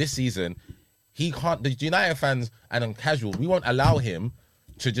 4. This season, he can't. The United fans and casual, we won't allow him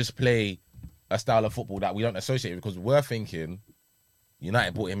to just play a style of football that we don't associate with because we're thinking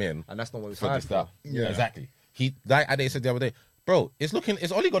United brought him in. And that's not what we for this for. Yeah, exactly. Like Ade said the other day, bro, it's Ole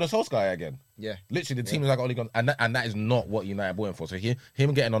Gunnar Solskjaer again. Yeah. Literally, the team is like Ole Gunnar, and that is not what United bought him for. So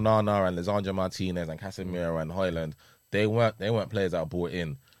him getting on Nana and Lisandro Martinez and Casemiro and Højlund, they weren't players that were brought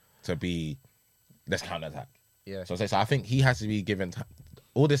in to be, let's counter-attack. Yeah. So I think he has to be given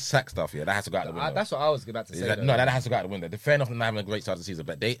all this sack stuff, that has to go out the window. That's what I was about to say. That has to go out the window. They're fair enough not having a great start of the season,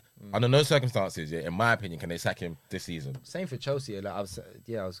 but they, under no circumstances, in my opinion, can they sack him this season. Same for Chelsea. Like I was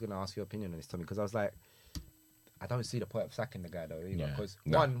going to ask your opinion on this, Tommy, because I was like, I don't see the point of sacking the guy though, either. Because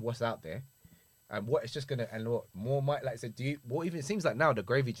one, what's out there, and what it's just gonna, and what more might, like I said, even it seems like now the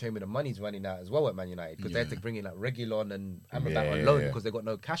gravy train with the money's running out as well at Man United because they had to bring in like Reguilon and Amrabat on loan because they got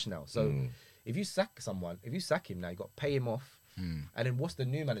no cash now. So if you sack him now, you got to pay him off. And then what's the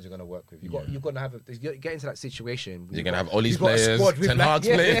new manager going to work with? You're going to have you get into that situation. You're going to have Ole's players, Ten Hag's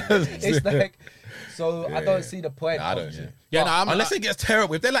players. It's like, so I don't see the point. I don't. Unless it gets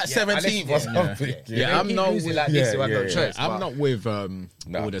terrible. If they're like 17th or something. I'm not with like this. So I have no choice. I'm not with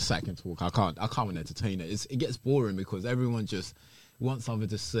all the sacking talk. I can't entertain it. It gets boring because everyone just wants something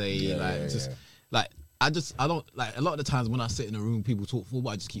to say. Like I don't like a lot of the times when I sit in a room, people talk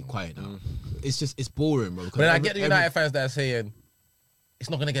football. I just keep quiet now. It's boring, bro. But I get the United fans that are saying it's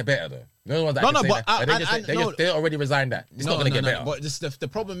not gonna get better though. You know the ones that they already resigned that it's not gonna get better. But just the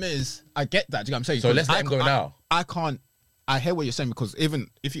problem is, I get that. Do you know what I'm saying? So let's let him go now. I can't. I hear what you're saying because even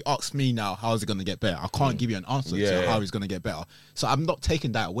if you ask me now, how is it gonna get better? I can't give you an answer to how he's gonna get better. So I'm not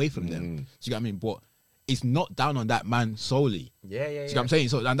taking that away from them. Do you get what I mean? But it's not down on that man solely. Yeah. Do you know what I'm saying?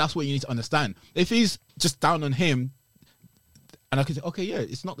 So, and that's what you need to understand. If he's just down on him, and I can say, okay, yeah,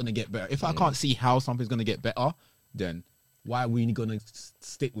 it's not going to get better. If I can't see how something's going to get better, then why are we going to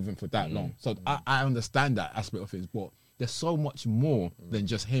stick with him for that long? So I understand that aspect of it, but there's so much more than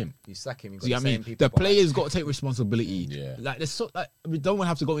just him. You sack him. See what I mean? The players got to take responsibility. Yeah. Like there's we don't want to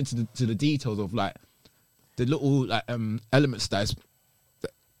have to go into the details of like the little like elements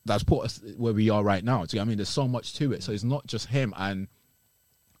that's put us where we are right now. Do you know what I mean? There's so much to it. So it's not just him, and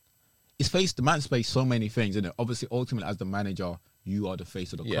the man's faced so many things, isn't it? Obviously, ultimately, as the manager, you are the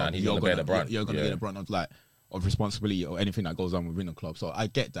face of the club. Yeah, and he's going to bear the brunt. You're going to bear the brunt of responsibility or anything that goes on within the club. So I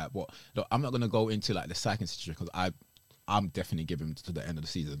get that, but look, I'm not going to go into like the sacking situation because I'm definitely giving him to the end of the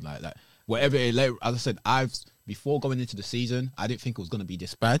season. Like whatever. As I said, before going into the season, I didn't think it was going to be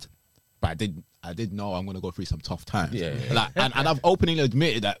this bad. But I did know I'm going to go through some tough times. Yeah. Like, and I've openly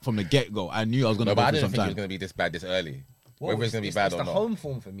admitted that from the get-go. I knew I was going to go through some times. But I didn't think it was going to be this bad this early. Whether it's going to be bad or not. It's the home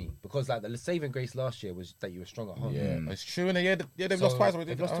form for me. Because like the saving grace last year was that you were strong at home. Yeah, it's true. And they've lost twice.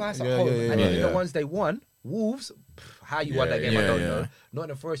 They've lost twice at home. And then the ones they won, Wolves, how you won that game, I don't know.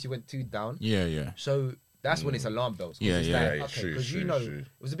 Nottingham Forest, you went 2 down. Yeah. So that's when it's alarm bells. Because you know, it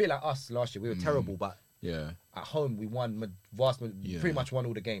was a bit like us last year. We were terrible, but at home we won pretty much won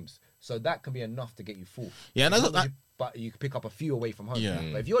all the games. So that can be enough to get you full. Yeah, and but you can pick up a few away from home. Yeah.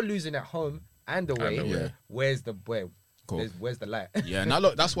 But if you're losing at home and away, where's the light? Yeah, now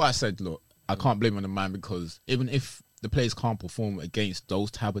look, that's why I said, look, I can't blame on the man because even if the players can't perform against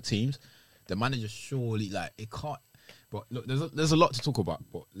those type of teams, the manager surely it can't. But look, there's a lot to talk about.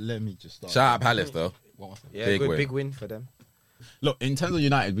 But let me just start. Shout out Palace though. Yeah, big win for them. Look, in terms of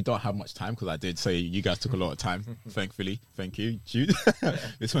United, we don't have much time because I did say you guys took a lot of time. Thankfully, thank you, Jude.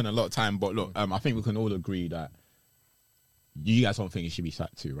 We spent a lot of time, but look, I think we can all agree that you guys don't think it should be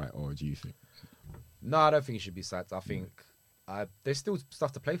sacked too, right? Or do you think? No, I don't think it should be sacked. I think there's still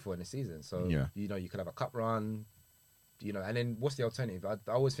stuff to play for in the season. So you could have a cup run, and then what's the alternative? I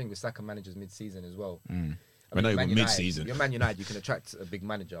always think we sack managers mid-season as well. I know mid-season. You're Man United, you can attract a big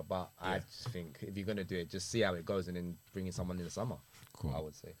manager, but I just think if you're going to do it, just see how it goes and then bring in someone in the summer. Cool. I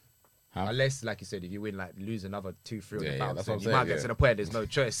would say. Unless, like you said, if you win, lose another 2-3 on the bounce, you might get to the point there's no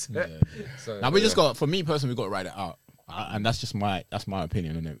choice. So now we just got, for me personally, we got to ride it out, and that's just my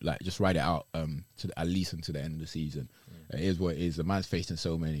opinion on it. Like, just ride it out at least until the end of the season. It is what it is. The man's facing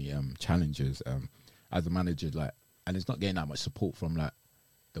so many challenges as a manager, and it's not getting that much support from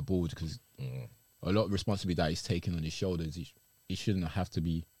the board because. A lot of responsibility that he's taking on his shoulders, he shouldn't have to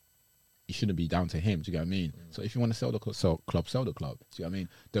be. It shouldn't be down to him. Do you get what I mean? So if you want to sell the club, sell the club. Do you get what I mean?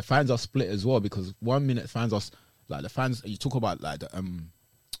 The fans are split as well because 1 minute fans are the fans. You talk about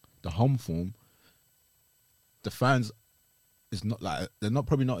the home form. The fans is not they're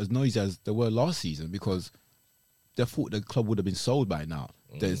probably not as noisy as they were last season because they thought the club would have been sold by now.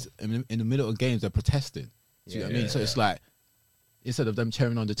 There's in the middle of games they're protesting. Do you know what I mean? So it's instead of them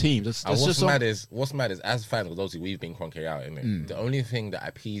cheering on the team. What's mad is as fans, because obviously we've been cronky out, isn't it? The only thing that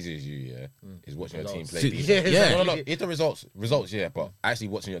appeases you, is watching your team play decent. No. It's the results, but actually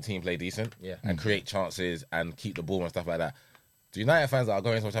watching your team play decent and create chances and keep the ball and stuff like that. The United fans that are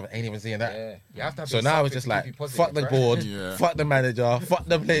going so much ain't even seeing that. Yeah. You have to have so now it's just fuck the board, fuck the manager, fuck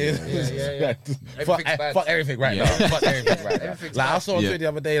the players. Fuck everything right now. Fuck everything right now. I saw on Twitter the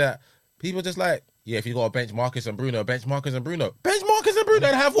other day that people just if you got to bench Marcus and Bruno, bench Marcus and Bruno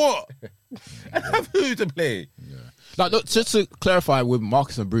and have what? And have who to play? Yeah. Look, just to clarify with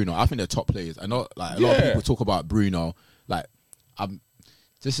Marcus and Bruno, I think they're top players. I know a lot of people talk about Bruno.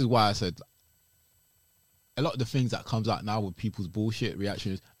 This is why I said a lot of the things that comes out now with people's bullshit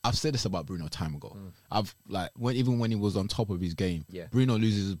reactions. I've said this about Bruno time ago. Even when he was on top of his game, Bruno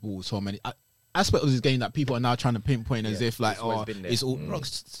loses his ball so many. Aspect of this game that people are now trying to pinpoint as if it's all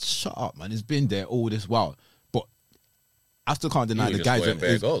shut up, man. It's been there all this while, but I still can't deny the guy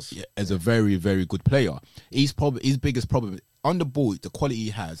is a very, very good player. His biggest problem on the ball, the quality he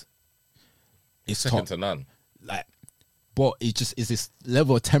has is second to none. But it just is this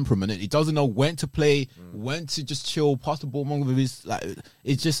level of temperament. He doesn't know when to play, when to just chill, pass the ball among his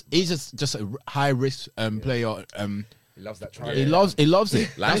he's just a high risk player. He loves that try. He loves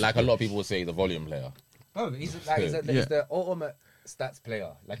it. Like a lot of people would say, the volume player. Oh, he's the ultimate. stats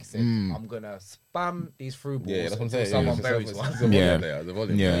player. Like I said, I'm gonna spam these through balls Yeah, that's what I'm until saying. someone Yeah, buries it's one. a volume player, the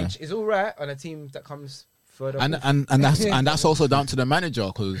volume player. Which is all right on a team that comes further. And that's also down to the manager,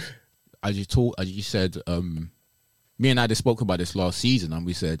 because as you said, me and I spoke about this last season, and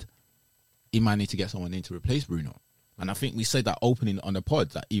we said he might need to get someone in to replace Bruno. And I think we said that opening on the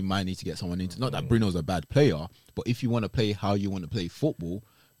pod, that he might need to get someone in. Not that Bruno's a bad player, but if you want to play how you want to play football,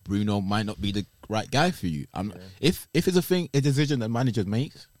 Bruno might not be the right guy for you. If it's a decision that manager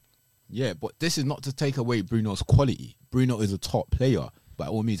makes, yeah, but this is not to take away Bruno's quality. Bruno is a top player. By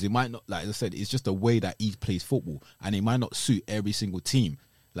all means, it might not, like I said, it's just the way that he plays football, and it might not suit every single team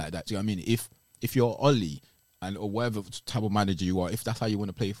like that. Do you know what I mean? If you're Oli, or whatever type of manager you are, if that's how you want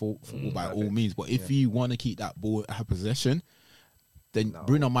to play football, by all means. But if you want to keep that ball at possession, then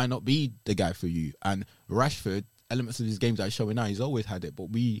Bruno might not be the guy for you. And Rashford, elements of his games that he's showing now, he's always had it. But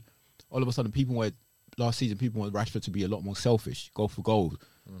all of a sudden, last season, people want Rashford to be a lot more selfish, go for goals.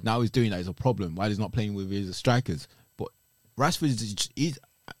 Now he's doing that is a problem. Why he's not playing with his strikers? But Rashford,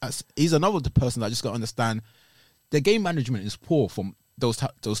 he's another person that I just got to understand. Their game management is poor from those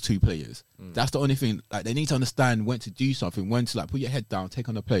two players. That's the only thing. Like, they need to understand when to do something, when to put your head down, take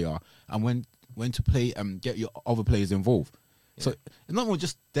on the player, and when to play and get your other players involved. Yeah. So it's not more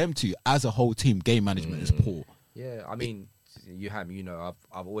just them two. As a whole team, game management is poor. Yeah, I mean, I've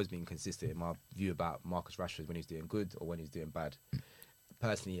always been consistent in my view about Marcus Rashford when he's doing good or when he's doing bad.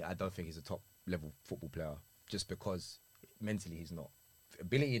 Personally, I don't think he's a top level football player, just because mentally he's not.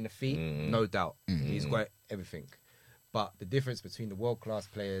 Ability in the feet, no doubt, he's got everything. But the difference between the world-class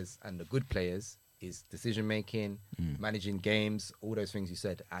players and the good players is decision-making, managing games, all those things you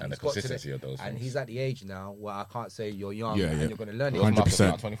said. And the consistency of those things. And he's at the age now where I can't say you're young and you're going to learn it.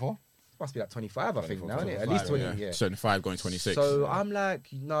 100%. 24? Must be like 25, I think, now, isn't it? At 25, least 20, yeah. 75 going 26. So I'm like,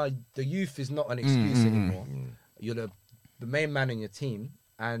 no, the youth is not an excuse anymore. You're the main man in your team.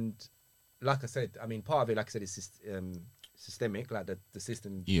 And like I said, I mean, part of it, like I said, is systemic, like the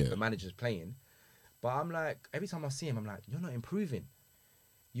system the manager's playing. But I'm like, every time I see him, I'm like, you're not improving.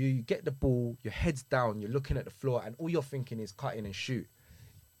 You get the ball, your head's down, you're looking at the floor, and all you're thinking is cutting and shoot.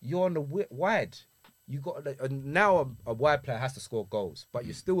 You're on the wide. You got now a wide player has to score goals, but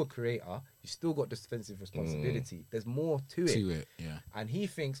you're still a creator. You still got defensive responsibility. There's more to it. Yeah. And he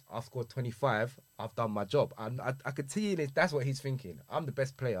thinks, I've scored 25, I've done my job. And I could tell you that's what he's thinking. I'm the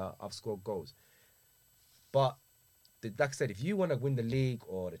best player, I've scored goals. But like I said, if you want to win the league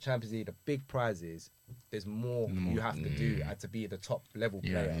or the Champions League, the big prizes, there's more you have to do to be the top level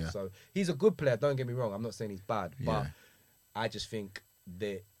player. Yeah. So he's a good player, don't get me wrong. I'm not saying he's bad, but I just think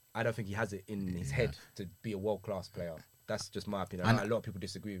that I don't think he has it in his head to be a world-class player. That's just my opinion. And a lot of people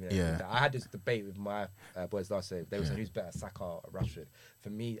disagree with me. Yeah. I had this debate with my boys last year. They were saying, who's better, Saka or Rashford? For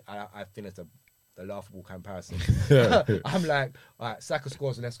me, I think it's a laughable comparison. I'm like, all right, Saka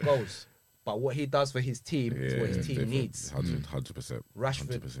scores less goals. But what he does for his team is what his team needs. 100%.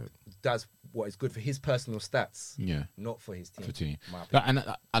 Rashford does what is good for his personal stats, not for his team. And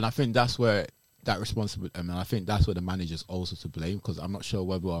I think that's where that responsibility. I mean, I think that's where the manager's also to blame, because I'm not sure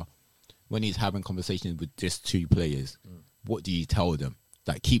whether when he's having conversations with just two players, what do you tell them?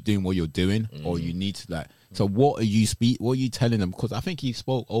 Like, keep doing what you're doing, or you need to So what are you telling them? Because I think he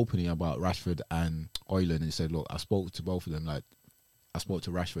spoke openly about Rashford and Højlund, and he said, "Look, I spoke to both of them. Like, I spoke to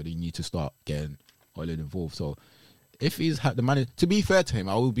Rashford. You need to start getting Højlund involved." So if he's had the manager, to be fair to him,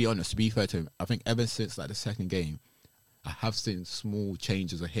 I will be honest. To be fair to him, I think ever since the second game, I have seen small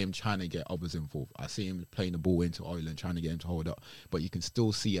changes of him trying to get others involved. I see him playing the ball into Højlund, trying to get him to hold up, but you can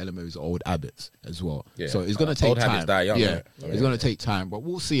still see elements of old habits as well. Yeah. So it's going to take time. It's going to take time, but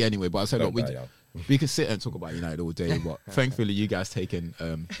we'll see anyway. But I said, look, we can sit and talk about United all day, but thankfully you guys taking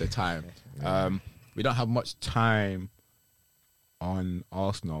the time. We don't have much time on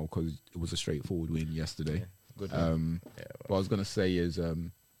Arsenal because it was a straightforward win yesterday. Good. What I was going to say is,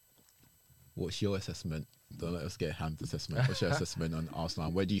 what's your assessment? Don't let us get Ham's assessment. What's your assessment on Arsenal?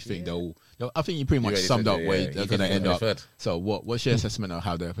 Where do you think they'll? I think you pretty much summed up where they're going to end up. So what's your assessment of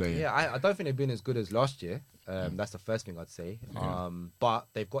how they're playing? Yeah, I don't think they've been as good as last year. That's the first thing I'd say. But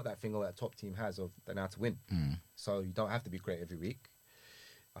they've got that thing that top team has of they know how to win. So you don't have to be great every week.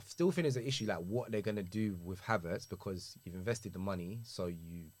 I still think there's an issue like what they're going to do with Havertz, because you've invested the money, so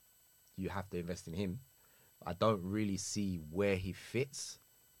you have to invest in him. I don't really see where he fits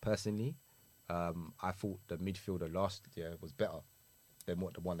personally. I thought the midfielder last year was better than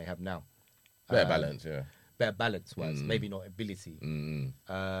what the one they have now. Better balance, Better balance wise, maybe not ability.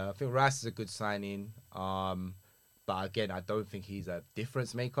 I think Rice is a good signing, but again, I don't think he's a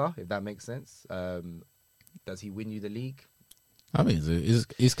difference maker, if that makes sense. Does he win you the league? I mean,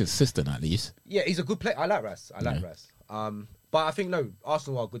 he's consistent at least. Yeah, he's a good player. I like Rice. Rice. But I think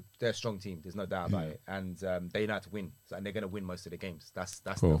Arsenal are good. They're a strong team. There's no doubt about it, and they know how to win, and they're going to win most of the games. That's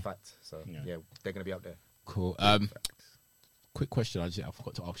Cool. the fact. So yeah, they're going to be up there. Cool. Quick question. I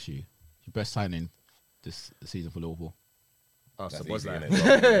forgot to ask you. Your best signing this season for Liverpool? Oh, That's so was easy, that?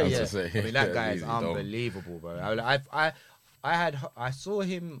 innit? I mean, that guy is Easy, dog. unbelievable, bro. I saw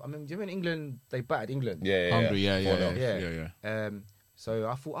him. I mean, do you remember England? They battered England. Hungry, yeah. 4-0. So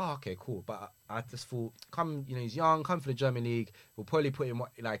I thought, okay, cool. But I just thought, he's young, come for the German league. We'll probably put him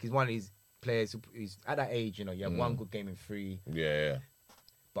like he's one of these players. He's at that age, you have one good game in 3. Yeah.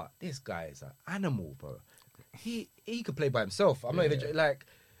 But this guy is an animal, bro. He could play by himself. I'm not even like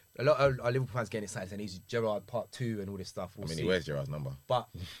a lot of our Liverpool fans getting excited, and he's Gerrard Part 2 and all this stuff. We'll see. He wears Gerrard's number. But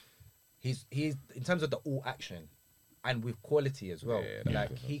he's in terms of the all action and with quality as well.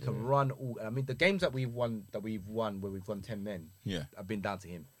 He can run all. I mean, the games that we've won where we've won 10 men, have been down to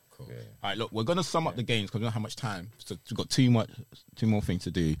him. Cool. Yeah. All right, look, we're gonna sum up the games because we don't have much time. So we've got two more things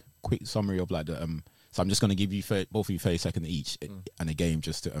to do. Quick summary of like the So I'm just gonna give you both of you 30 seconds each and a game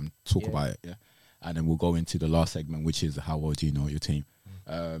just to talk about it. Yeah, and then we'll go into the last segment, which is how well do you know your team.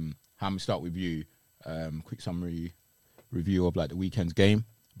 I'm gonna start with you. Quick summary review of like the weekend's game.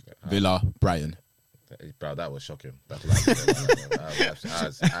 Villa, Brighton. Bro, that was shocking. That's what I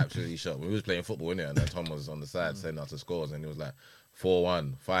was absolutely shocked. We was playing football, innit? And then Tom was on the side sending us the scores, and it was like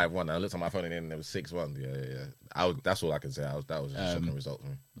 4-1, 5-1. And I looked at my phone, and then there was 6-1. Yeah. That's all I can say. That was a shocking result for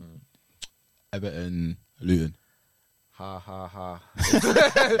me. Everton, Luton. Ha.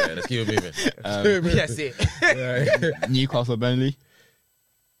 Yeah, let's keep it moving. That's it. Newcastle, Burnley.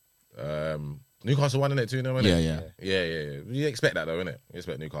 Newcastle won, innit? 2-0, innit? Yeah. You expect that, though, innit? You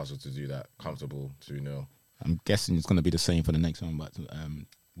expect Newcastle to do that. Comfortable 2-0. I'm guessing it's going to be the same for the next one, but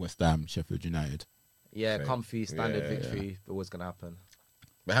West Ham, Sheffield United. Yeah, Same. comfy, standard victory. But what's going to happen?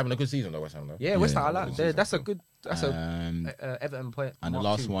 We're having a good season, though, West Ham, though. Yeah, West Ham, I like. Good That's a season. good. That's a Everton point. And the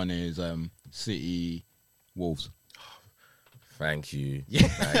last one is City, Wolves. Thank you.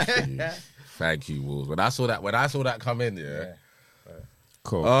 Yeah. Thank you, Wolves. When I saw that come in,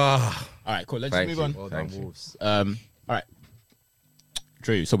 Cool. All All right, cool. Let's just move on. Well done, Thank you. Wolves. All right,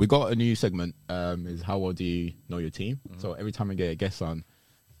 Drew. So we got a new segment. Is how well do you know your team? So every time we get a guest on,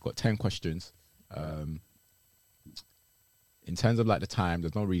 got 10 questions. In terms of like the time,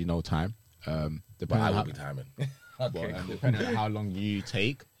 there's not really no time. But Depending I on will how, be timing. depending on how long you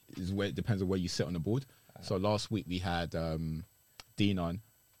take depends on where you sit on the board. So last week we had Dean on.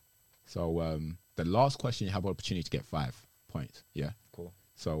 So the last question you have an opportunity to get 5 points. Yeah. Cool.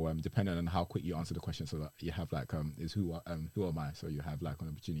 So depending on how quick you answer the question, so that you have like is who am I? So you have like an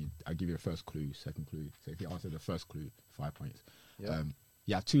opportunity. I give you a first clue, second clue. So if you answer the first clue, 5 points. Yeah.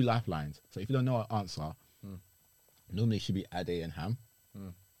 You have 2 lifelines. So if you don't know our answer, normally it should be Ade and Ham.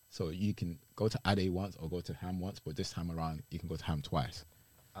 So you can go to Ade once or go to Ham once, but this time around you can go to Ham twice.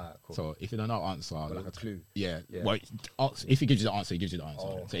 Cool. So if you don't know our answer, Like a clue. Yeah. Yeah. Well, if he gives you the answer, he gives you the answer.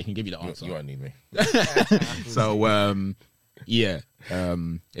 Oh. So he can give you the answer. You won't need me. So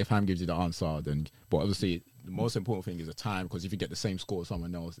if Ham gives you the answer, then but obviously the most important thing is the time, because if you get the same score as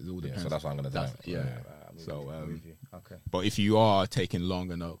someone else, it all depends. So that's what I'm gonna do. I'm with you. Okay. But if you are taking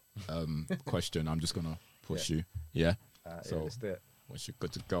long enough question, I'm just gonna push you. Yeah. So let's do it. once you're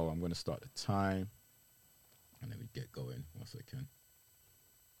good to go, I'm gonna start the time, and then we get going. 1 second.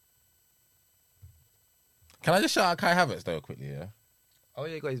 Can I just shout out Kai Havertz though quickly? Yeah. Oh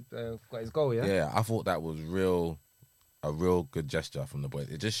yeah, got his goal. Yeah. Yeah, I thought that was a real good gesture from the boys.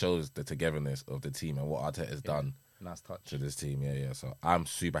 It just shows the togetherness of the team and what Arteta's done Nice touch. to this team. Yeah. So I'm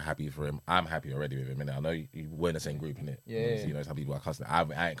super happy for him. I'm happy already with him. Innit? I know we're in the same group, innit? Yeah. So, you know, some people are cussing.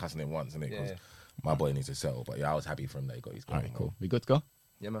 I ain't cussing him once, innit? Because my boy needs to settle. But yeah, I was happy for him that he got his goal. All right, cool. We good to go?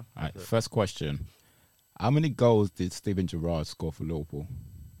 Yeah, man. All right. First question: how many goals did Steven Gerrard score for Liverpool?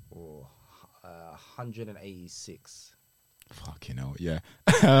 186. Fucking hell, yeah.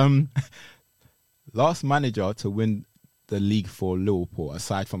 Last manager to win the league for Liverpool,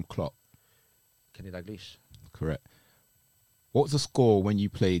 aside from Klopp. Kenny Dalglish. Correct. What was the score when you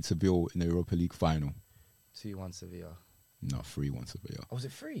played Seville in the Europa League final? 2-1 Sevilla. No, 3-1 Sevilla. Oh, was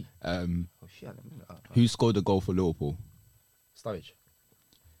it 3? Oh shit! I didn't know. Who scored the goal for Liverpool? Sturridge.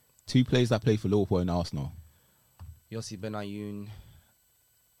 2 players that played for Liverpool and Arsenal. Yossi Benayoun.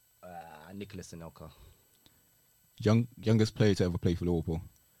 Nicholas Anelka. Youngest player to ever play for Liverpool.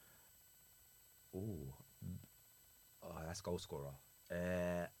 That's goal scorer.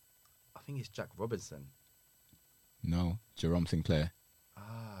 I think it's Jack Robinson. No, Jerome Sinclair. Yeah,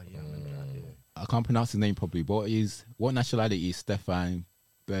 I remember that. Yeah. I can't pronounce his name properly. What nationality is Stefan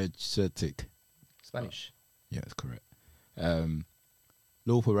Bergetic? Spanish. Yeah, that's correct.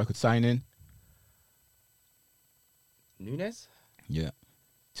 Liverpool record signing. Nunes Yeah.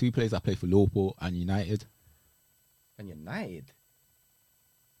 2 players that play for Liverpool and United. and United.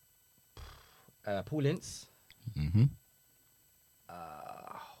 Paul Ince. Mm-hmm.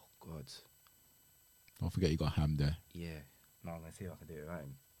 Oh God. Don't forget you got Ham there. Yeah. No, I'm gonna see if I can do it right.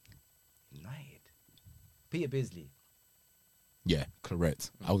 United. Peter Beardsley. Yeah,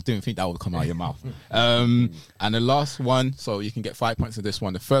 correct. I didn't think that would come out of your mouth. And the last one, so you can get 5 points in this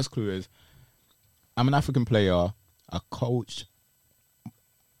one. The first clue is, I'm an African player. I coached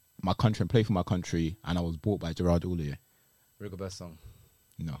my country and played for my country, and I was bought by Gerard Houllier. Rigobert Song.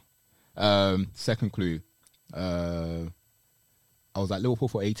 No. Second clue, I was at Liverpool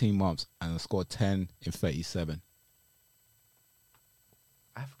for 18 months and I scored 10 in 37.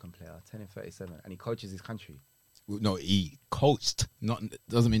 African player, 10 and 37, and he coaches his country. No, he coached. Not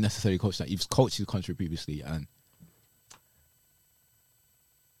doesn't mean necessarily coached. That he's coached his country previously, and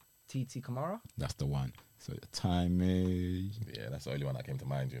TT Kamara. that's the one. So the time is Yeah, that's the only one that came to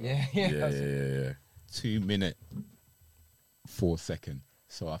mind. You know? Yeah. 2 minute 4 second.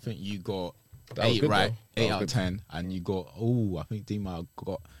 So I think you got That was 8 good, right, though. That 8 was out of good. 10, and you got I think Dima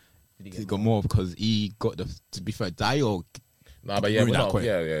got Did he got more because he got the. To be fair, Dio No, but yeah, Ruined but that no, quick.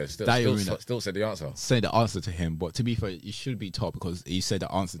 yeah. That ruined that. Still said the answer. said the answer to him, but to be fair, you should be top because he said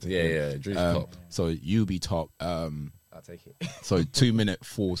the answer to Yeah, him. yeah. Drew's top. So you be top. I'll take it. So 2 minute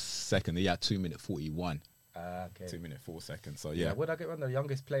 4 second. Yeah, 2 minute 41. Okay. 2 minute 4 seconds. So Yeah. yeah, What did I get wrong? The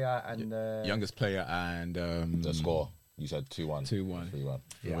youngest player and youngest player and The score. You said 2-1. 2-1. 3-1.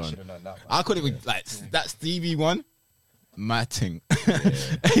 Yeah, I One. should have known that one. I couldn't even like that Stevie one. Matting.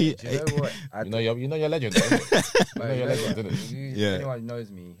 Do you know what? You know your legend. Though, innit? You know your legend, isn't it? Yeah. Anyone who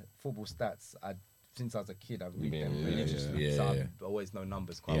knows me, football stats. Since I was a kid, I read been them really religiously. interested. So Yeah, I always know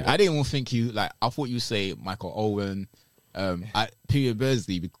numbers quite Yeah, well. I didn't even think you like. I thought you say Michael Owen, Peter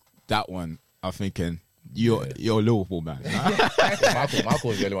Beardsley. That one, I'm thinking you're a Liverpool man. Michael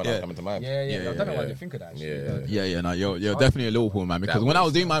was the only one that was coming to mind. Yeah. I don't know why I yeah. didn't think of that. Actually. Yeah. No, you're definitely a Liverpool man because That when I was-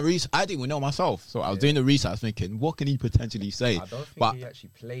 was doing my research, I didn't even know myself. So I was doing the research, I was thinking, what can he potentially say? I don't think But he actually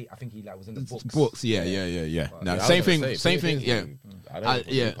played. I think he was in the books. books, yeah. No, Yeah, I was same gonna thing, say, same Peter thing, yeah. Beardsley, I don't know if it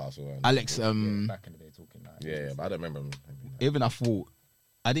was Yeah. Newcastle and- Alex, Back in the day, talking like. Yeah, but I don't remember him. even I thought.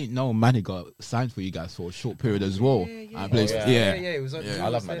 I didn't know Manny got signed for you guys for a short period as well. Yeah. I played, Oh, yeah. It was. I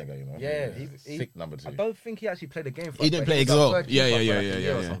love Maniga, you know. Yeah, Sick number 2. I don't think he actually played a game for He us, didn't but play was as well. our third Yeah, keeper for yeah, like a yeah,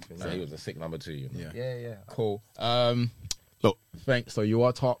 year or yeah. something, So he was a sick number 2. You know? Yeah. Yeah. Cool. Look, thanks. So you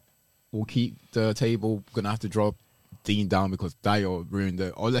are top. We'll keep the table. Gonna have to drop Dean down because Dio ruined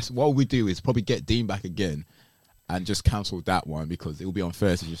it. Or what we do is probably get Dean back again and just cancel that one because it will be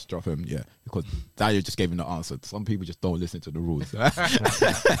unfair to just drop him. Yeah, because Dio just gave him the answer. Some people just don't listen to the rules.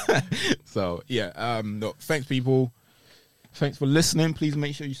 So yeah. Look, thanks people. Thanks for listening. Please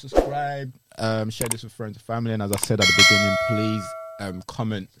make sure you subscribe. Share this with friends and family. And as I said at the beginning, please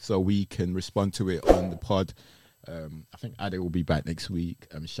comment so we can respond to it on the pod. I think Ade will be back next week.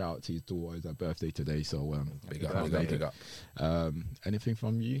 Shout out to his daughter. It's her birthday today. So Big up. anything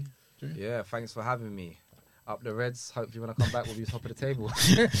from you? Drew? Yeah. Thanks for having me. Up the Reds. Hopefully, when I come back, we'll be top of the table.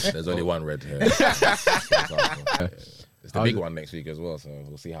 There's only one red here. It's the big one next week as well, so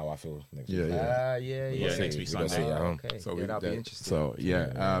we'll see how I feel next week. Yeah. Yeah. next week we gotta Sunday. see it at home. Okay. So Yeah, that'll be interesting. So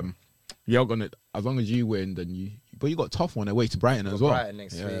you're gonna, as long as you win, then you. But you got a tough one away to Brighton as well. Brighton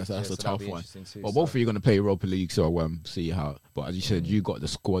next week. So that's Yeah, a so that'll tough be one. interesting too, Well, so- both of you are gonna play Europa League, so see how. But as you said, you got the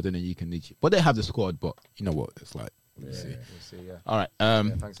squad, and then you can. But they have the squad, but you know what it's like. We'll see. We'll see. Yeah. All right. Yeah.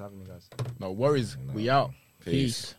 Thanks for having me, guys. No worries. We out. Peace. Peace.